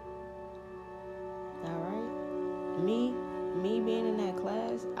 Alright? Me being in that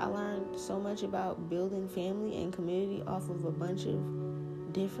class, I learned so much about building family and community off of a bunch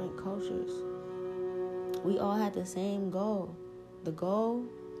of different cultures. We all had the same goal. The goal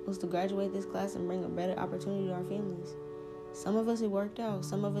was to graduate this class and bring a better opportunity to our families. Some of us it worked out,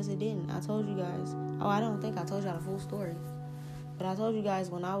 some of us it didn't. I told you guys. Oh, I don't think I told y'all the full story. But I told you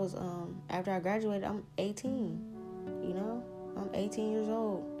guys when I was, after I graduated, I'm 18. You know? I'm 18 years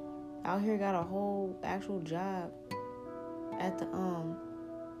old. Out here got a whole actual job at the,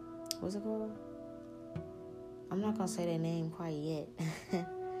 what's it called? I'm not gonna say their name quite yet.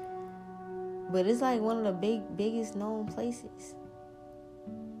 But it's like one of the biggest known places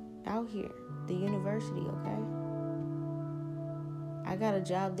out here. The university, okay? I got a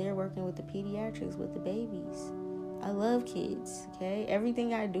job there working with the pediatrics, with the babies. I love kids, okay?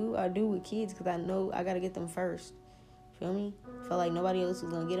 Everything I do with kids because I know I got to get them first. Feel me? Felt like nobody else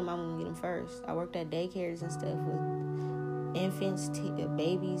was going to get them. I'm going to get them first. I worked at daycares and stuff with infants,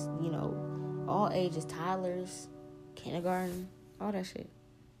 babies, you know, all ages, toddlers, kindergarten, all that shit.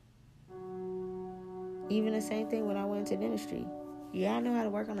 Even the same thing when I went into dentistry. Yeah, I know how to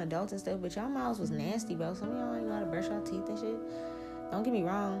work on adults and stuff, but y'all mouths was nasty, bro. Some of y'all ain't know how to brush your teeth and shit. Don't get me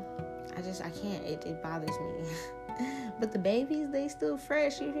wrong. I can't. It bothers me. But the babies, they still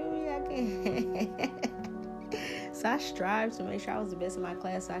fresh. You feel me? I can't. So I strive to make sure I was the best in my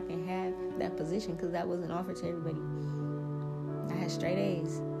class so I can have that position because that wasn't offered to everybody. I had straight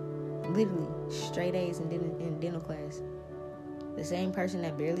A's. Literally, straight A's in dental class. The same person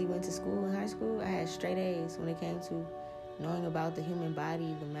that barely went to school in high school, I had straight A's when it came to knowing about the human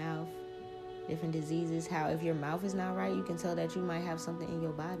body, the mouth, different diseases. How if your mouth is not right, you can tell that you might have something in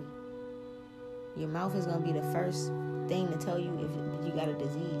your body. Your mouth is going to be the first thing to tell you if you got a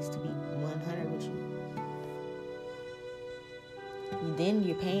disease, to be 100 with you. Then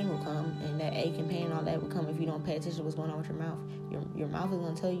your pain will come, and that ache and pain and all that will come if you don't pay attention to what's going on with your mouth. Your mouth is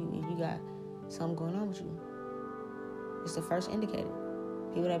going to tell you if you got something going on with you. It's the first indicator.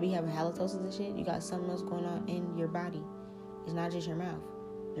 People that be having halitosis and shit, you got something else going on in your body. It's not just your mouth.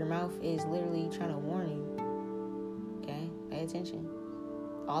 Your mouth is literally trying to warn you. Okay? Pay attention.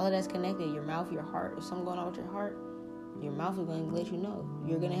 All of that's connected. Your mouth, your heart. If something going on with your heart, your mouth is going to let you know.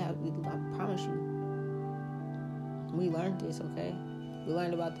 You're going to have, I promise you. We learned this, okay? We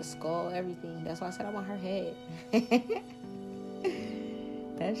learned about the skull, everything. That's why I said I want her head.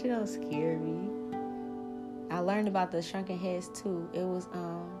 That shit don't scare me. I learned about the shrunken heads too. It was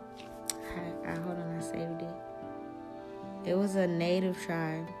hold on, I saved it. It was a native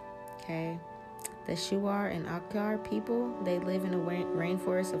tribe, okay? The Shuar and Akar people, they live in the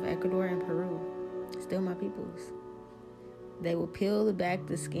rainforest of Ecuador and Peru. Still my peoples. They will peel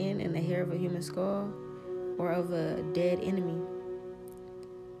the skin and the hair of a human skull or of a dead enemy.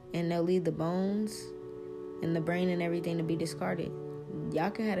 And they'll leave the bones and the brain and everything to be discarded.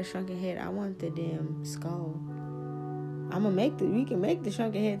 Yaka had a shrunken head. I want the damn skull. We can make the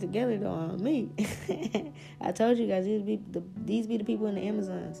shrunken head together though on me. I told you guys these be the people in the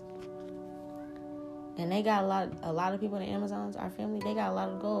Amazons. And they got a lot of people in the Amazons, our family, they got a lot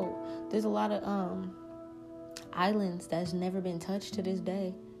of gold. There's a lot of islands that's never been touched to this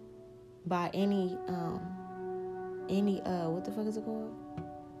day by any what the fuck is it called?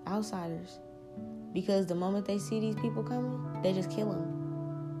 Outsiders. Because the moment they see these people coming, they just kill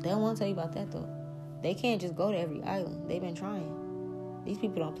them. They don't want to tell you about that though. They can't just go to every island. They've been trying. These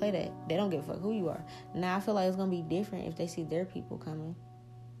people don't play that. They don't give a fuck who you are. Now I feel like it's gonna be different if they see their people coming.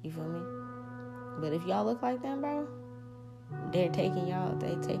 You feel me? But if y'all look like them, bro, they're taking y'all.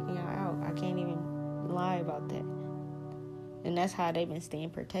 They taking y'all out. I can't even lie about that. And that's how they've been staying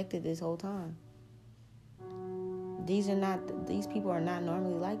protected this whole time. These people are not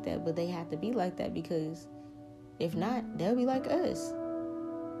normally like that, but they have to be like that because if not, they'll be like us.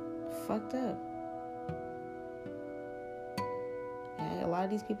 Fucked up. Yeah, a lot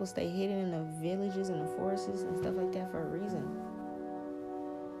of these people stay hidden in the villages and the forests and stuff like that for a reason.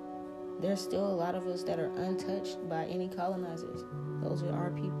 There's still a lot of us that are untouched by any colonizers. Those are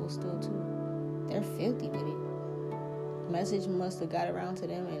our people still too. They're filthy with it. Message must have got around to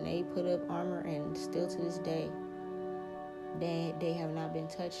them and they put up armor, and still to this day they have not been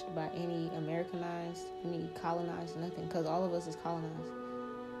touched by any Americanized, any colonized, nothing. Because all of us is colonized.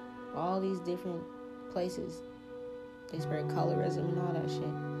 All these different places, they spread colorism and all that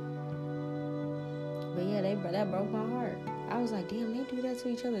shit. But yeah, that broke my heart. I was like, damn, they do that to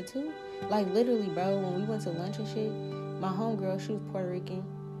each other too? Like literally, bro, when we went to lunch and shit, my homegirl, she was Puerto Rican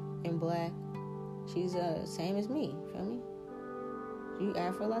and black. She's same as me, feel me? She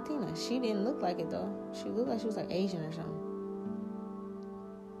Afro-Latina. She didn't look like it though. She looked like she was like Asian or something.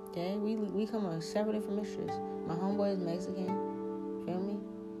 Yeah, we come on several different mixtures. My homeboy is Mexican, feel me?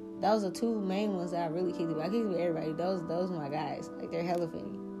 That was the two main ones that I really kicked it with. I kicked it with everybody. Those are my guys. Like, they're hella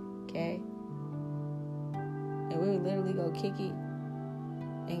funny. Okay? And we would literally go kick it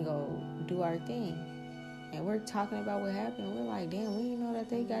and go do our thing. And we're talking about what happened. And we're like, damn, we didn't know that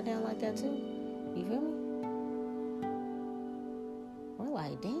they got down like that too. You feel me? We're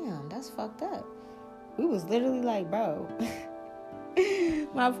like, damn, that's fucked up. We was literally like, bro.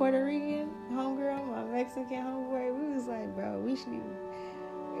 My Puerto Rican homegirl, my Mexican homeboy, we was like, bro, we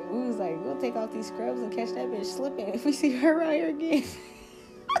was like, we'll take off these scrubs and catch that bitch slipping if we see her right here again.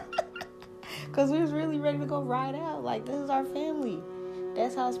 Because we was really ready to go ride out. Like, this is our family.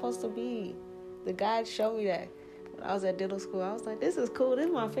 That's how it's supposed to be. The guide showed me that when I was at dental school. I was like, this is cool. This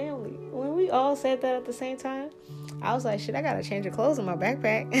is my family. When we all said that at the same time, I was like, shit, I got to change of clothes in my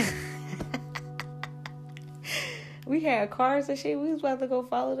backpack. We had cars and shit. We was about to go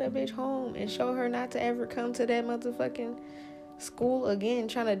follow that bitch home and show her not to ever come to that motherfucking school again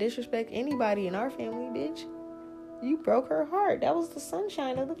trying to disrespect anybody in our family, bitch. You broke her heart. That was the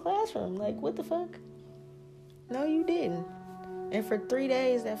sunshine of the classroom. Like, what the fuck? No, you didn't. And for 3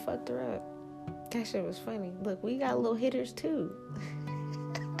 days, that fucked her up. That shit was funny. Look, we got little hitters, too.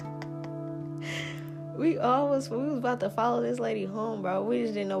 We was about to follow this lady home, bro. We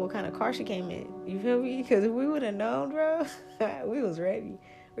just didn't know what kind of car she came in. You feel me? Because if we would have known, bro, we was ready.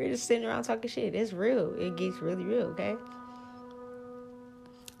 We were just sitting around talking shit. It's real. It gets really real, okay?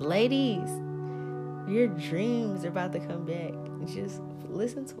 Ladies, your dreams are about to come back. Just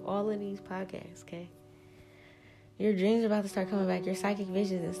listen to all of these podcasts, okay? Your dreams are about to start coming back. Your psychic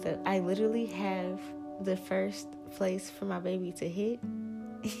visions and stuff. I literally have the first place for my baby to hit.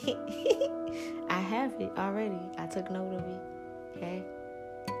 I have it already. I took note of it. Okay?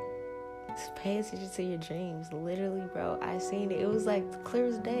 Just pay attention to your dreams. Literally, bro. I seen it. It was like clear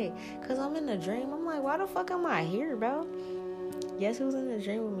as day. Because I'm in a dream. I'm like, why the fuck am I here, bro? Guess who's in the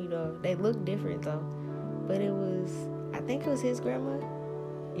dream with me, though? They look different, though. But it was, I think it was his grandma.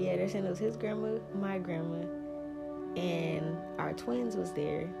 Yeah, they're saying it was his grandma, my grandma. And our twins was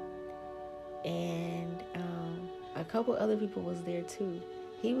there. And a couple other people was there, too.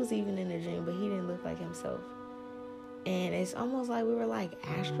 He was even in the dream, but he didn't look like himself. And it's almost like we were like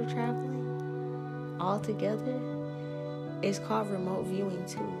astral traveling all together. It's called remote viewing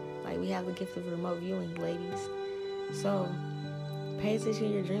too. Like we have the gift of remote viewing, ladies. So pay attention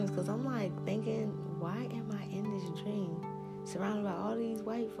to your dreams, because I'm like thinking, why am I in this dream surrounded by all these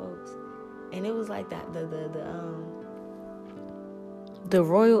white folks? And it was like that the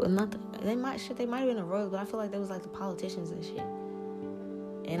royal, not the, they might have been the royals, but I feel like they was like the politicians and shit.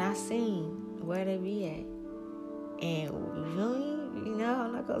 And I seen where they be at. And you feel me? You know,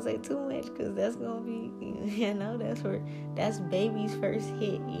 I'm not gonna say too much, because that's gonna be, you know, that's baby's first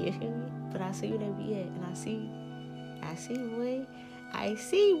hit. You feel me? But I see where they be at, and I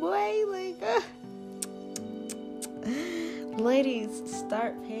see, boy, like, ladies,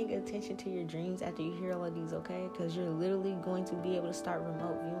 start paying attention to your dreams after you hear all of these, okay? Because you're literally going to be able to start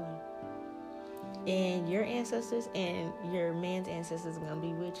remote viewing. And your ancestors and your man's ancestors are gonna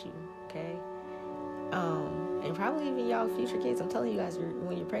be with you, okay? And probably even y'all future kids. I'm telling you guys,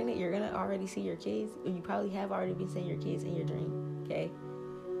 when you're pregnant, you're gonna already see your kids. You probably have already been seeing your kids in your dream, okay?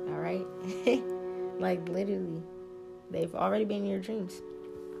 All right? Like, literally, they've already been in your dreams.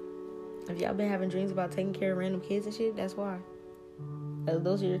 If y'all been having dreams about taking care of random kids and shit, that's why.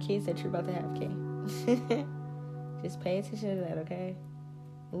 Those are your kids that you're about to have, okay? Just pay attention to that, okay?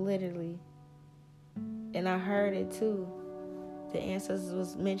 Literally. And I heard it, too. The ancestors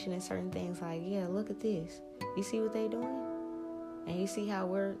was mentioning certain things like, yeah, look at this. You see what they doing? And you see how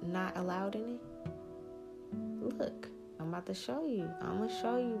we're not allowed in it? Look, I'm about to show you. I'm going to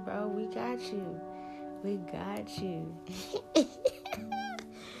show you, bro. We got you. We got you.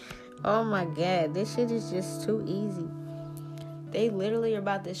 Oh, my God. This shit is just too easy. They literally are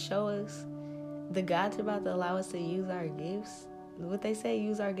about to show us. The gods are about to allow us to use our gifts. What they say,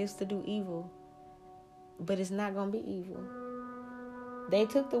 use our gifts to do evil. But it's not going to be evil. They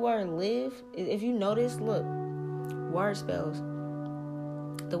took the word live. If you notice, look, word spells.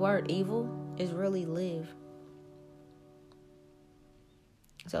 The word evil is really live.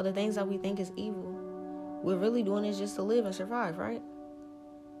 So the things that we think is evil, we're really doing is just to live and survive, right?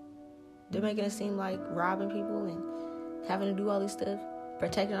 They're making it seem like robbing people and having to do all this stuff,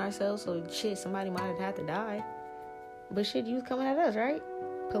 protecting ourselves. So shit, somebody might have had to die. But shit, you was coming at us, right?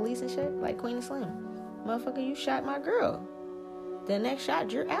 Police and shit, like Queen and Slim. Motherfucker, you shot my girl. The next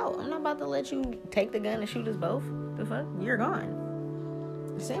shot, you're out. I'm not about to let you take the gun and shoot us both. The fuck? You're gone.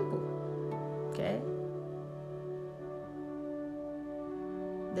 Simple. Okay?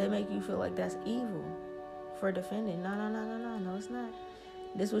 They make you feel like that's evil for defending. No, it's not.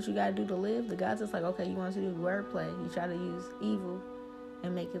 This is what you gotta do to live. The God's just like, okay, you want to do wordplay. You try to use evil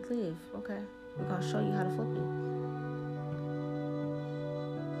and make it live. Okay? We're gonna show you how to flip it.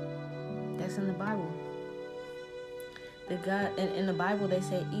 That's in the Bible. The God in the Bible, they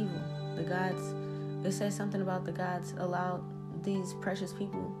say evil. The gods, it says something about the gods allowed these precious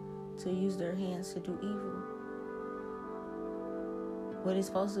people to use their hands to do evil. What it's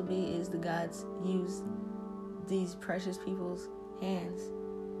supposed to be is the gods use these precious people's hands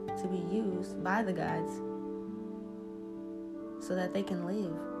to be used by the gods so that they can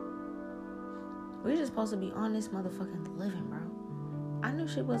live. We're just supposed to be on this motherfucking living, bro. I knew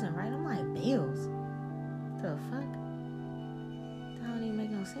shit wasn't right. I'm like, bills. The fuck? That don't even make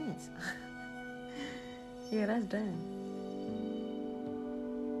no sense. Yeah, that's done.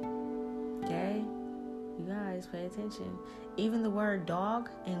 Okay? You guys, pay attention. Even the word dog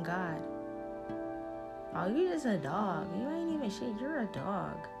and God. Oh, you just a dog. You ain't even shit. You're a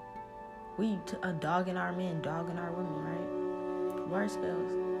dog. A dog in our men, dog in our women, right? Word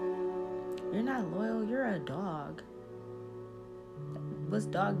spells. You're not loyal. You're a dog. What's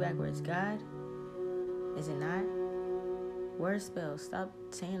dog backwards? God? Is it not? Word spells. Stop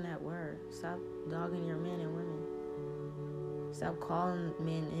saying that word. Stop dogging your men and women. Stop calling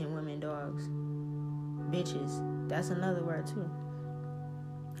men and women dogs. Bitches. That's another word too.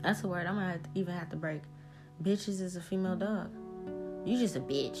 That's a word I'm gonna even have to break. Bitches is a female dog. You just a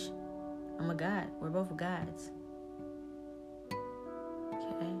bitch. I'm a god. We're both gods.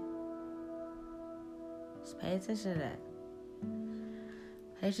 Okay? Just Pay attention to that.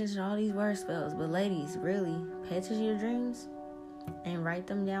 Pay attention to all these word spells. But ladies, really, pay attention to your dreams and write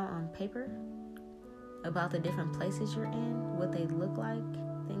them down on paper about the different places you're in, what they look like,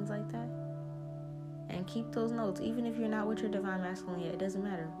 things like that. And keep those notes. Even if you're not with your divine masculine yet, it doesn't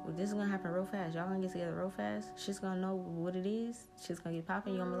matter. This is going to happen real fast. Y'all going to get together real fast. Shit's going to know what it is. Shit's going to get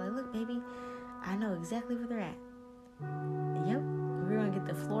popping. You're going to be like, look, baby, I know exactly where they're at. Yep. We're going to get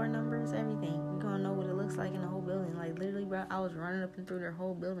the floor numbers, everything. We're going to know what it looks like in the whole building. Like, literally, bro, I was running up and through their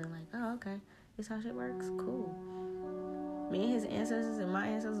whole building. Like, oh, okay. This how shit works? Cool. Me and his ancestors and my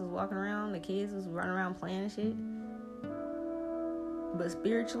ancestors was walking around. The kids was running around playing and shit. But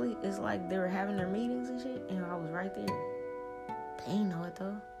spiritually, it's like they were having their meetings and shit, and I was right there. They ain't know it,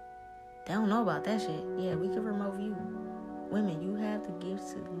 though. They don't know about that shit. Yeah, we can remote view. Women, you have the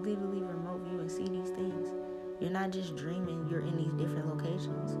gifts to literally remote view and see these things. You're not just dreaming. You're in these different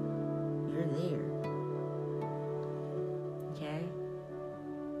locations. You're there. Okay?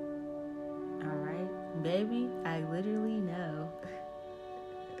 Alright? Baby, I literally know.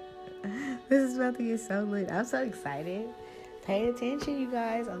 This is about to get so lit. I'm so excited. Pay attention, you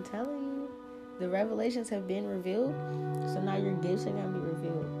guys. I'm telling you. The revelations have been revealed. So now your gifts are going to be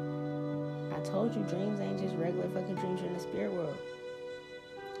revealed. I told you dreams ain't just regular fucking dreams. You're in the spirit world.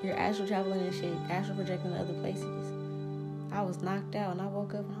 You're astral traveling and shit. Astral projecting to other places. I was knocked out and I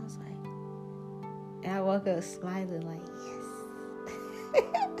woke up and I was like... And I woke up smiling like, yes.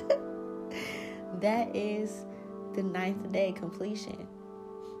 That is the 9th day completion.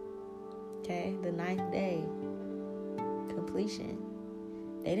 Okay? The 9th day completion.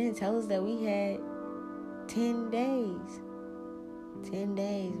 They didn't tell us that we had 10 days. 10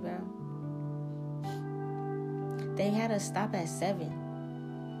 days, bro. They had us stop at 7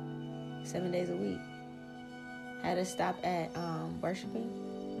 days a week. Had us stop at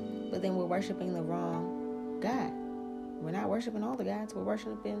worshiping, but then we're worshiping the wrong God. We're not worshiping all the gods. We're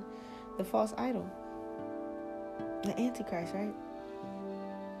worshiping the false idol, the Antichrist, right?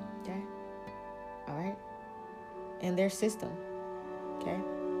 Okay. All right. And their system. Okay?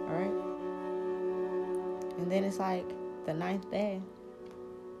 Alright? And then it's like the 9th day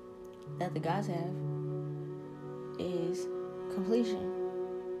that the gods have is completion.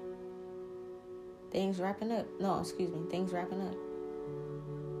 Things wrapping up. Things wrapping up.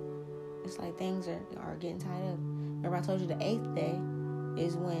 It's like things are getting tied up. Remember I told you the 8th day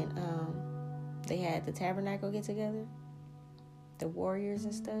is when they had the tabernacle get together? The warriors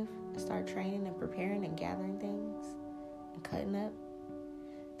and stuff, and start training and preparing and gathering things and cutting up.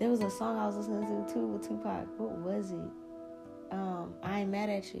 There was a song I was listening to too with Tupac. What was it? I Ain't Mad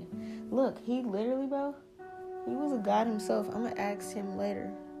at You. Look, he literally, bro, he was a god himself. I'm gonna ask him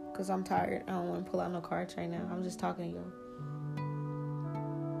later because I'm tired. I don't want to pull out no cards right now. I'm just talking to you.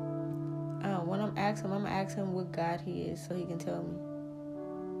 When I'm gonna ask him what god he is so he can tell me.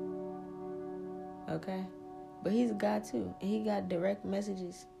 Okay? But he's a god too. And he got direct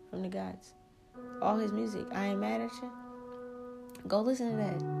messages from the gods. All his music. I Ain't Mad at You. Go listen to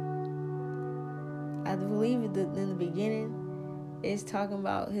that. I believe in the beginning, it's talking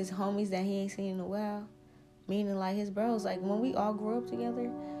about his homies that he ain't seen in a while. Meaning like his bros. Like when we all grew up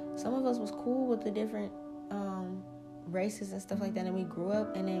together, some of us was cool with the different races and stuff like that. And we grew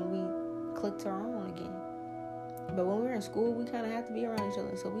up and then we clicked to our own again. But when we were in school, we kind of had to be around each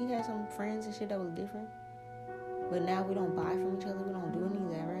other. So we had some friends and shit that was different. But now we don't buy from each other. We don't do any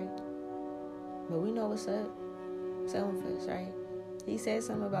of that, right? But we know what's up. Selfless, right? He said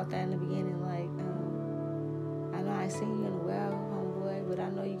something about that in the beginning, like, I know I ain't seen you in a while, homeboy, but I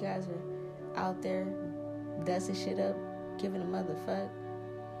know you guys are out there dusting shit up, giving a motherfuck,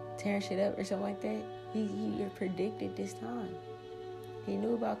 tearing shit up or something like that. He predicted this time. He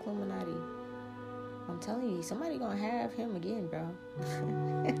knew about Illuminati. I'm telling you, somebody gonna have him again, bro.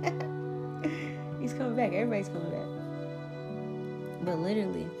 He's coming back. Everybody's coming back. But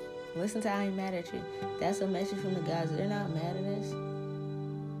literally, listen to I Ain't Mad at You. That's a message from the gods. They're not mad at us.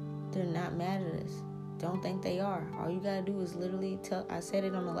 They're not mad at us. Don't think they are. All you gotta do is literally tell. I said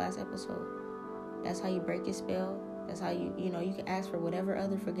it on the last episode. That's how you break your spell. That's how you can ask for whatever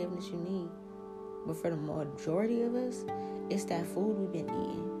other forgiveness you need. But for the majority of us, it's that food we've been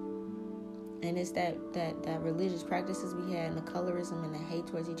eating. And it's that religious practices we had and the colorism and the hate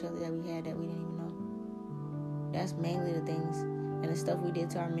towards each other that we had that we didn't even know. That's mainly the things and the stuff we did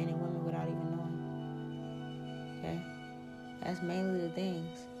to our men and women without even knowing. Okay? That's mainly the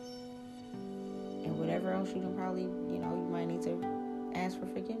things. And whatever else you can probably, you might need to ask for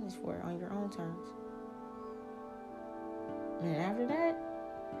forgiveness for on your own terms. And after that,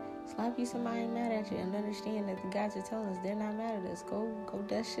 slap you somebody ain't mad at you and understand that the gods are telling us they're not mad at us. Go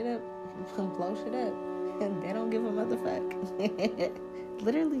dust shit up and blow shit up. They don't give a motherfuck.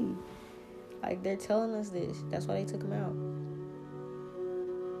 Literally. Like, they're telling us this. That's why they took him out.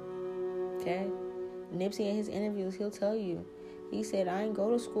 Okay? Nipsey in his interviews, he'll tell you. He said, I ain't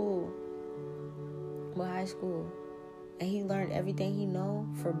go to school. Well, high school. And he learned everything he know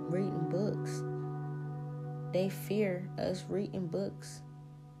from reading books. They fear us reading books.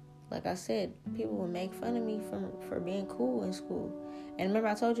 Like I said, people would make fun of me for being cool in school. And remember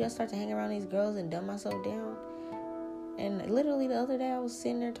I told you I started to hang around these girls and dumb myself down? And literally the other day I was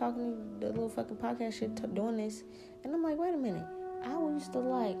sitting there talking to the little fucking podcast shit, doing this. And I'm like, wait a minute. I used to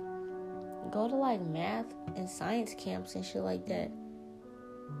like go to like math and science camps and shit like that.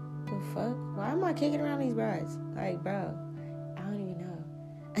 The fuck? Why am I kicking around these brides? Like, bro, I don't even know.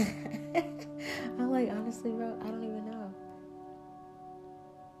 I'm like, honestly, bro, I don't even know.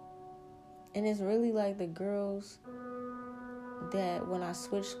 And it's really like the girls that when I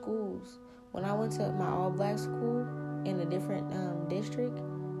switched schools, when I went to my all-black school in a different district,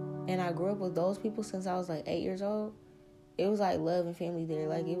 and I grew up with those people since I was like 8 years old, it was like love and family there.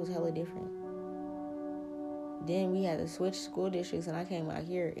 Like, it was hella different. Then we had to switch school districts, and I came out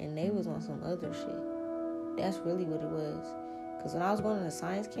here, and they was on some other shit. That's really what it was. Because when I was going to the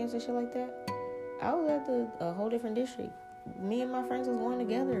science camps and shit like that, I was at a whole different district. Me and my friends was going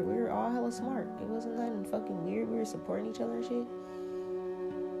together. We were all hella smart. It wasn't nothing fucking weird. We were supporting each other and shit.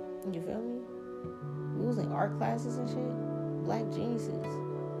 You feel me? We was in art classes and shit. Black geniuses.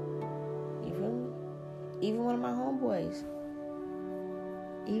 You feel me? Even one of my homeboys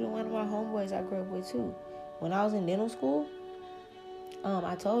I grew up with too. When I was in dental school,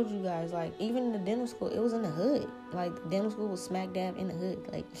 I told you guys, like, even in the dental school, it was in the hood. Like, the dental school was smack dab in the hood.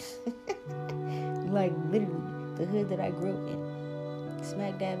 Like, like, literally, the hood that I grew up in.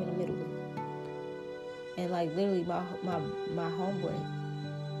 Smack dab in the middle of it. And, like, literally, my homeboy,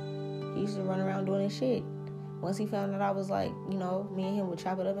 he used to run around doing his shit. Once he found out I was, like, you know, me and him would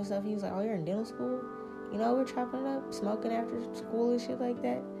chop it up and stuff, he was like, oh, you're in dental school? You know, we're chopping it up, smoking after school and shit like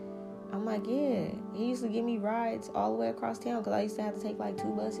that. I'm like, yeah. He used to give me rides all the way across town because I used to have to take like 2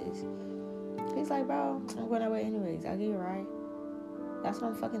 buses. He's like, bro, I'm going that way anyways. I'll give you a ride. That's what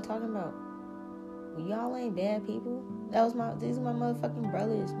I'm fucking talking about. Well, y'all ain't bad people. These are my motherfucking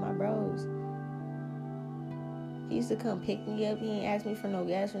brothers, my bros. He used to come pick me up. He ain't ask me for no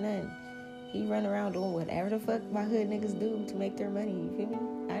gas or nothing. He run around doing whatever the fuck my hood niggas do to make their money. You feel me?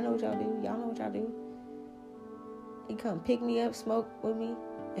 I know what y'all do. Y'all know what y'all do. He come pick me up, smoke with me,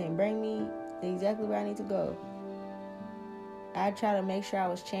 and bring me exactly where I need to go. I try to make sure I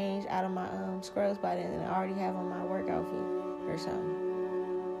was changed out of my scrubs by then, and I already have on my work outfit or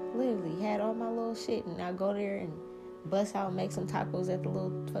something. Literally had all my little shit, and I go there and bust out and make some tacos at the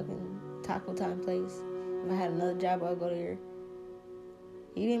little fucking taco time place. If I had another job, I'll go there.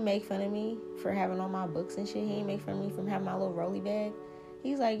 He didn't make fun of me for having all my books and shit. He didn't make fun of me from having my little rolly bag.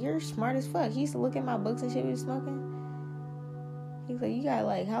 He's like, you're smart as fuck. He used to look at my books and shit we was smoking. He's like, you got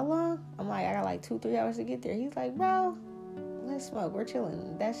like how long? I'm like, I got like 2-3 hours to get there. He's like, bro, let's smoke. We're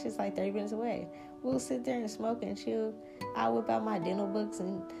chilling. That's just like 30 minutes away. We'll sit there and smoke and chill. I'll whip out my dental books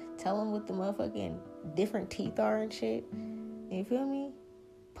and tell him what the motherfucking different teeth are and shit. You feel me?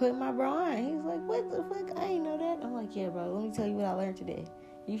 Put my bro on. He's like, what the fuck? I ain't know that. I'm like, yeah, bro, let me tell you what I learned today.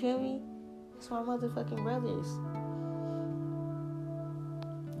 You feel me? That's my motherfucking brothers.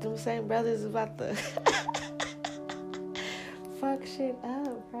 Them same brothers about to fuck shit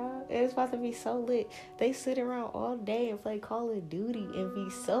up, bro. It's about to be so lit. They sit around all day and play Call of Duty and be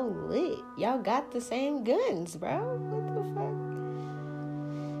so lit. Y'all got the same guns, bro. What the fuck?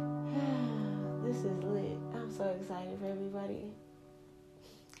 This is lit. I'm so excited for everybody.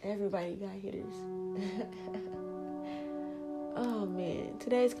 Everybody got hitters. Oh, man.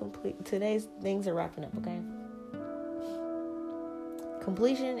 Today's things are wrapping up, okay?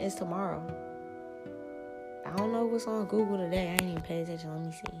 Completion is tomorrow. I don't know what's on Google today. I ain't even pay attention.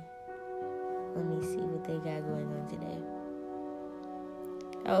 Let me see what they got going on today.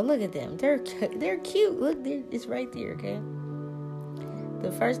 Oh, look at them. They're cute. Look, it's right there, okay?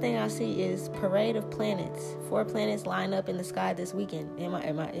 The first thing I see is Parade of Planets. 4 planets line up in the sky this weekend. Am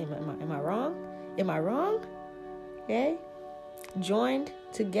I wrong? Am I wrong? Okay? Joined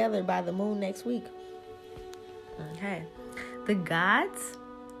together by the moon next week. Okay. The gods,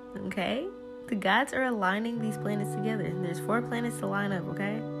 okay? The gods are aligning these planets together. There's 4 planets to line up,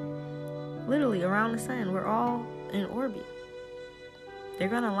 okay? Literally around the sun. We're all in orbit. They're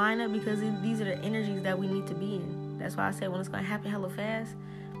going to line up because these are the energies that we need to be in. That's why I said when it's going to happen hella fast,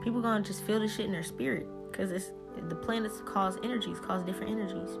 people going to just feel this shit in their spirit. Because the planets cause different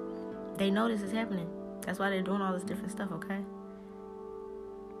energies. They know this is happening. That's why they're doing all this different stuff, okay?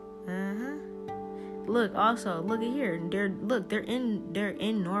 Look, also, look at here. They're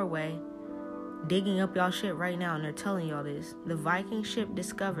in Norway, digging up y'all shit right now, and they're telling y'all this. The Viking ship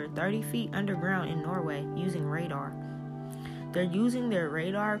discovered 30 feet underground in Norway using radar. They're using their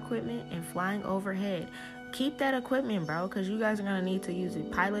radar equipment and flying overhead. Keep that equipment, bro, because you guys are going to need to use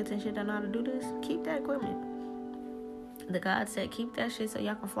it. Pilots and shit that know how to do this, keep that equipment. The God said, keep that shit so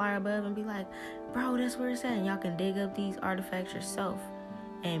y'all can fly above and be like, bro, that's where it's at. And y'all can dig up these artifacts yourself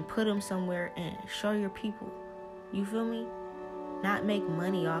and put them somewhere and show your people. You feel me? Not make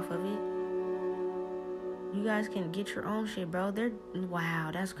money off of it. You guys can get your own shit, bro.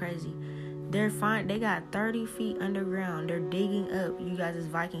 Wow, that's crazy. They're fine. They got 30 feet underground. They're digging up you guys'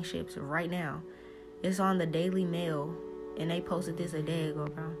 Viking ships right now. It's on the Daily Mail, and they posted this a day ago,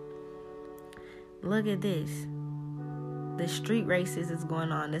 bro. Look at this. The street races is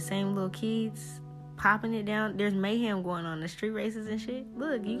going on. The same little kids popping it down. There's mayhem going on. The street races and shit.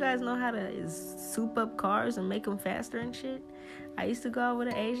 Look, you guys know how to soup up cars and make them faster and shit. I used to go out with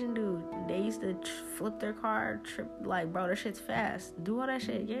an Asian dude. They used to flip their car, trip, like, bro, that shit's fast. Do all that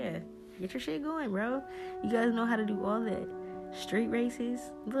shit, yeah. Get your shit going, bro. You guys know how to do all that. Street races.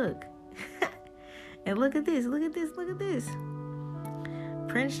 Look. And look at this. Look at this. Look at this.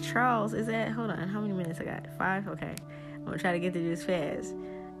 Prince Charles is at, hold on, how many minutes I got? 5? Okay. I'm going to try to get through this fast.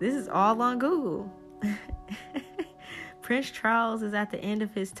 This is all on Google. Prince Charles is at the end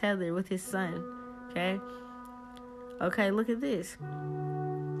of his tether with his son. Okay? Okay, look at this.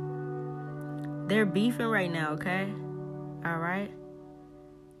 They're beefing right now, okay? Alright?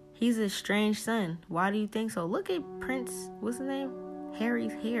 He's a strange son. Why do you think so? Look at Prince, what's his name?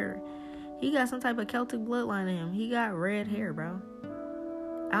 Harry's hair. He got some type of Celtic bloodline in him. He got red hair, bro.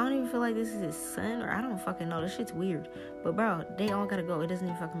 I don't even feel like this is his son, or I don't fucking know. This shit's weird. But, bro, they all gotta go. It doesn't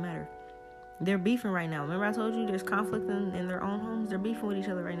even fucking matter. They're beefing right now. Remember I told you there's conflict in their own homes? They're beefing with each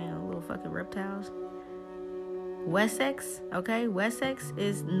other right now. Little fucking reptiles. Wessex, okay? Wessex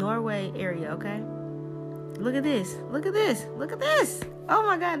is Norway area, okay? Look at this. Look at this. Look at this. Oh,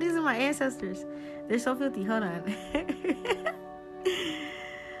 my God. These are my ancestors. They're so filthy. Hold on.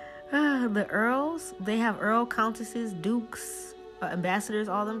 The earls, they have earl, countesses, dukes, ambassadors,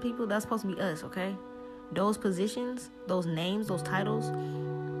 all them people. That's supposed to be us, okay? Those positions, those names, those titles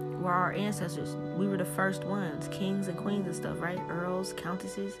were our ancestors. We were the first ones, kings and queens and stuff, right? Earls,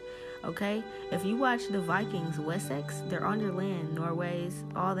 countesses, okay? If you watch the Vikings, Wessex, they're on your land. Norways,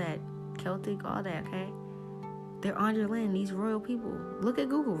 all that, Celtic, all that, okay? They're on your land, these royal people. Look at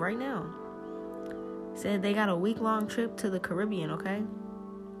Google right now. Said they got a week-long trip to the Caribbean, okay?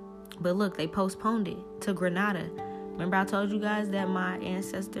 But look, they postponed it to Grenada. Remember I told you guys that my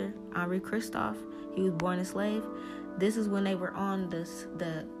ancestor, Henri Christophe, he was born a slave? This is when they were on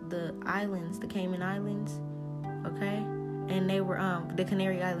the islands, the Cayman Islands, okay? And they were, the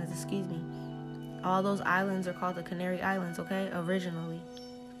Canary Islands, excuse me. All those islands are called the Canary Islands, okay? Originally.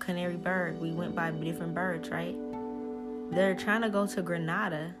 Canary bird. We went by different birds, right? They're trying to go to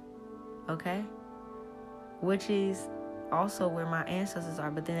Grenada, okay? Which is also where my ancestors are,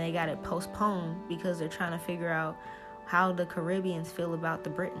 but then they got it postponed because they're trying to figure out how the Caribbeans feel about the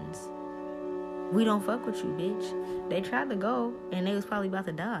Britons. We don't fuck with you, bitch. They tried to go, and they was probably about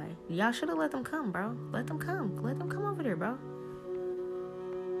to die. Y'all should have let them come, bro. Let them come. Let them come over there, bro.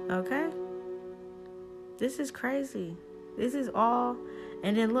 Okay? This is crazy. This is all...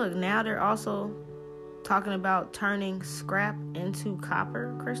 And then look, now they're also talking about turning scrap into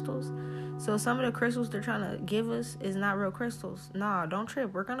copper crystals. So some of the crystals they're trying to give us is not real crystals. Nah, don't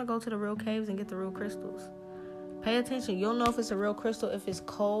trip. We're going to go to the real caves and get the real crystals. Pay attention. You'll know if it's a real crystal if it's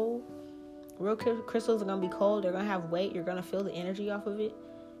cold. Real crystals are going to be cold. They're going to have weight. You're going to feel the energy off of it.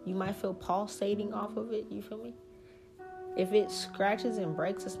 You might feel pulsating off of it. You feel me? If it scratches and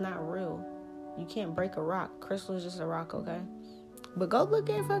breaks, it's not real. You can't break a rock. Crystal is just a rock, okay? But go look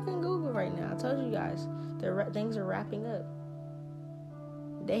at fucking Google right now. I told you guys. Things are wrapping up.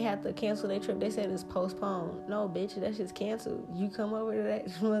 They had to cancel their trip. They said it's postponed. No, bitch, that shit's canceled. You come over to that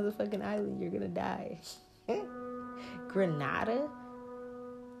motherfucking island, you're gonna die. Grenada?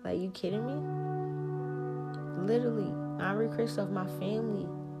 Like, you kidding me? Literally, Henri Christophe, my family,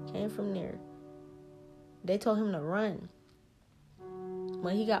 came from there. They told him to run.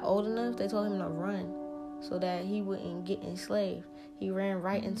 When he got old enough, they told him to run so that he wouldn't get enslaved. He ran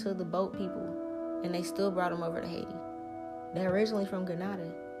right into the boat people, and they still brought him over to Haiti. They're originally from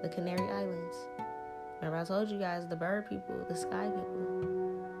Grenada, the Canary Islands. Remember I told you guys, the bird people, the sky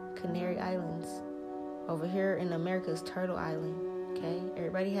people, Canary Islands. Over here in America is Turtle Island, okay?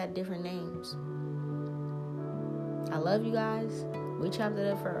 Everybody had different names. I love you guys. We chopped it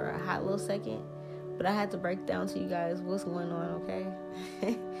up for a hot little second, but I had to break down to you guys what's going on, okay?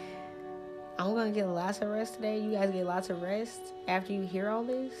 I'm going to get lots of rest today. You guys get lots of rest after you hear all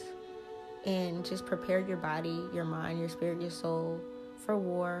this. And just prepare your body, your mind, your spirit, your soul for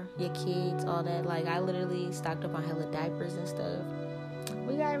war, your kids, all that. Like, I literally stocked up on hella diapers and stuff.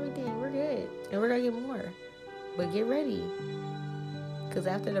 We got everything. We're good. And we're going to get more. But get ready. Because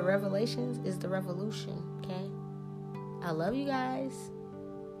after the revelations is the revolution, okay? I love you guys.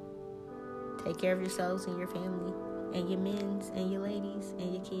 Take care of yourselves and your family and your men's and your ladies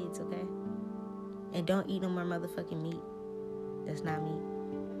and your kids, okay? And don't eat no more motherfucking meat. That's not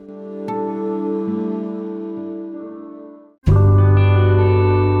meat.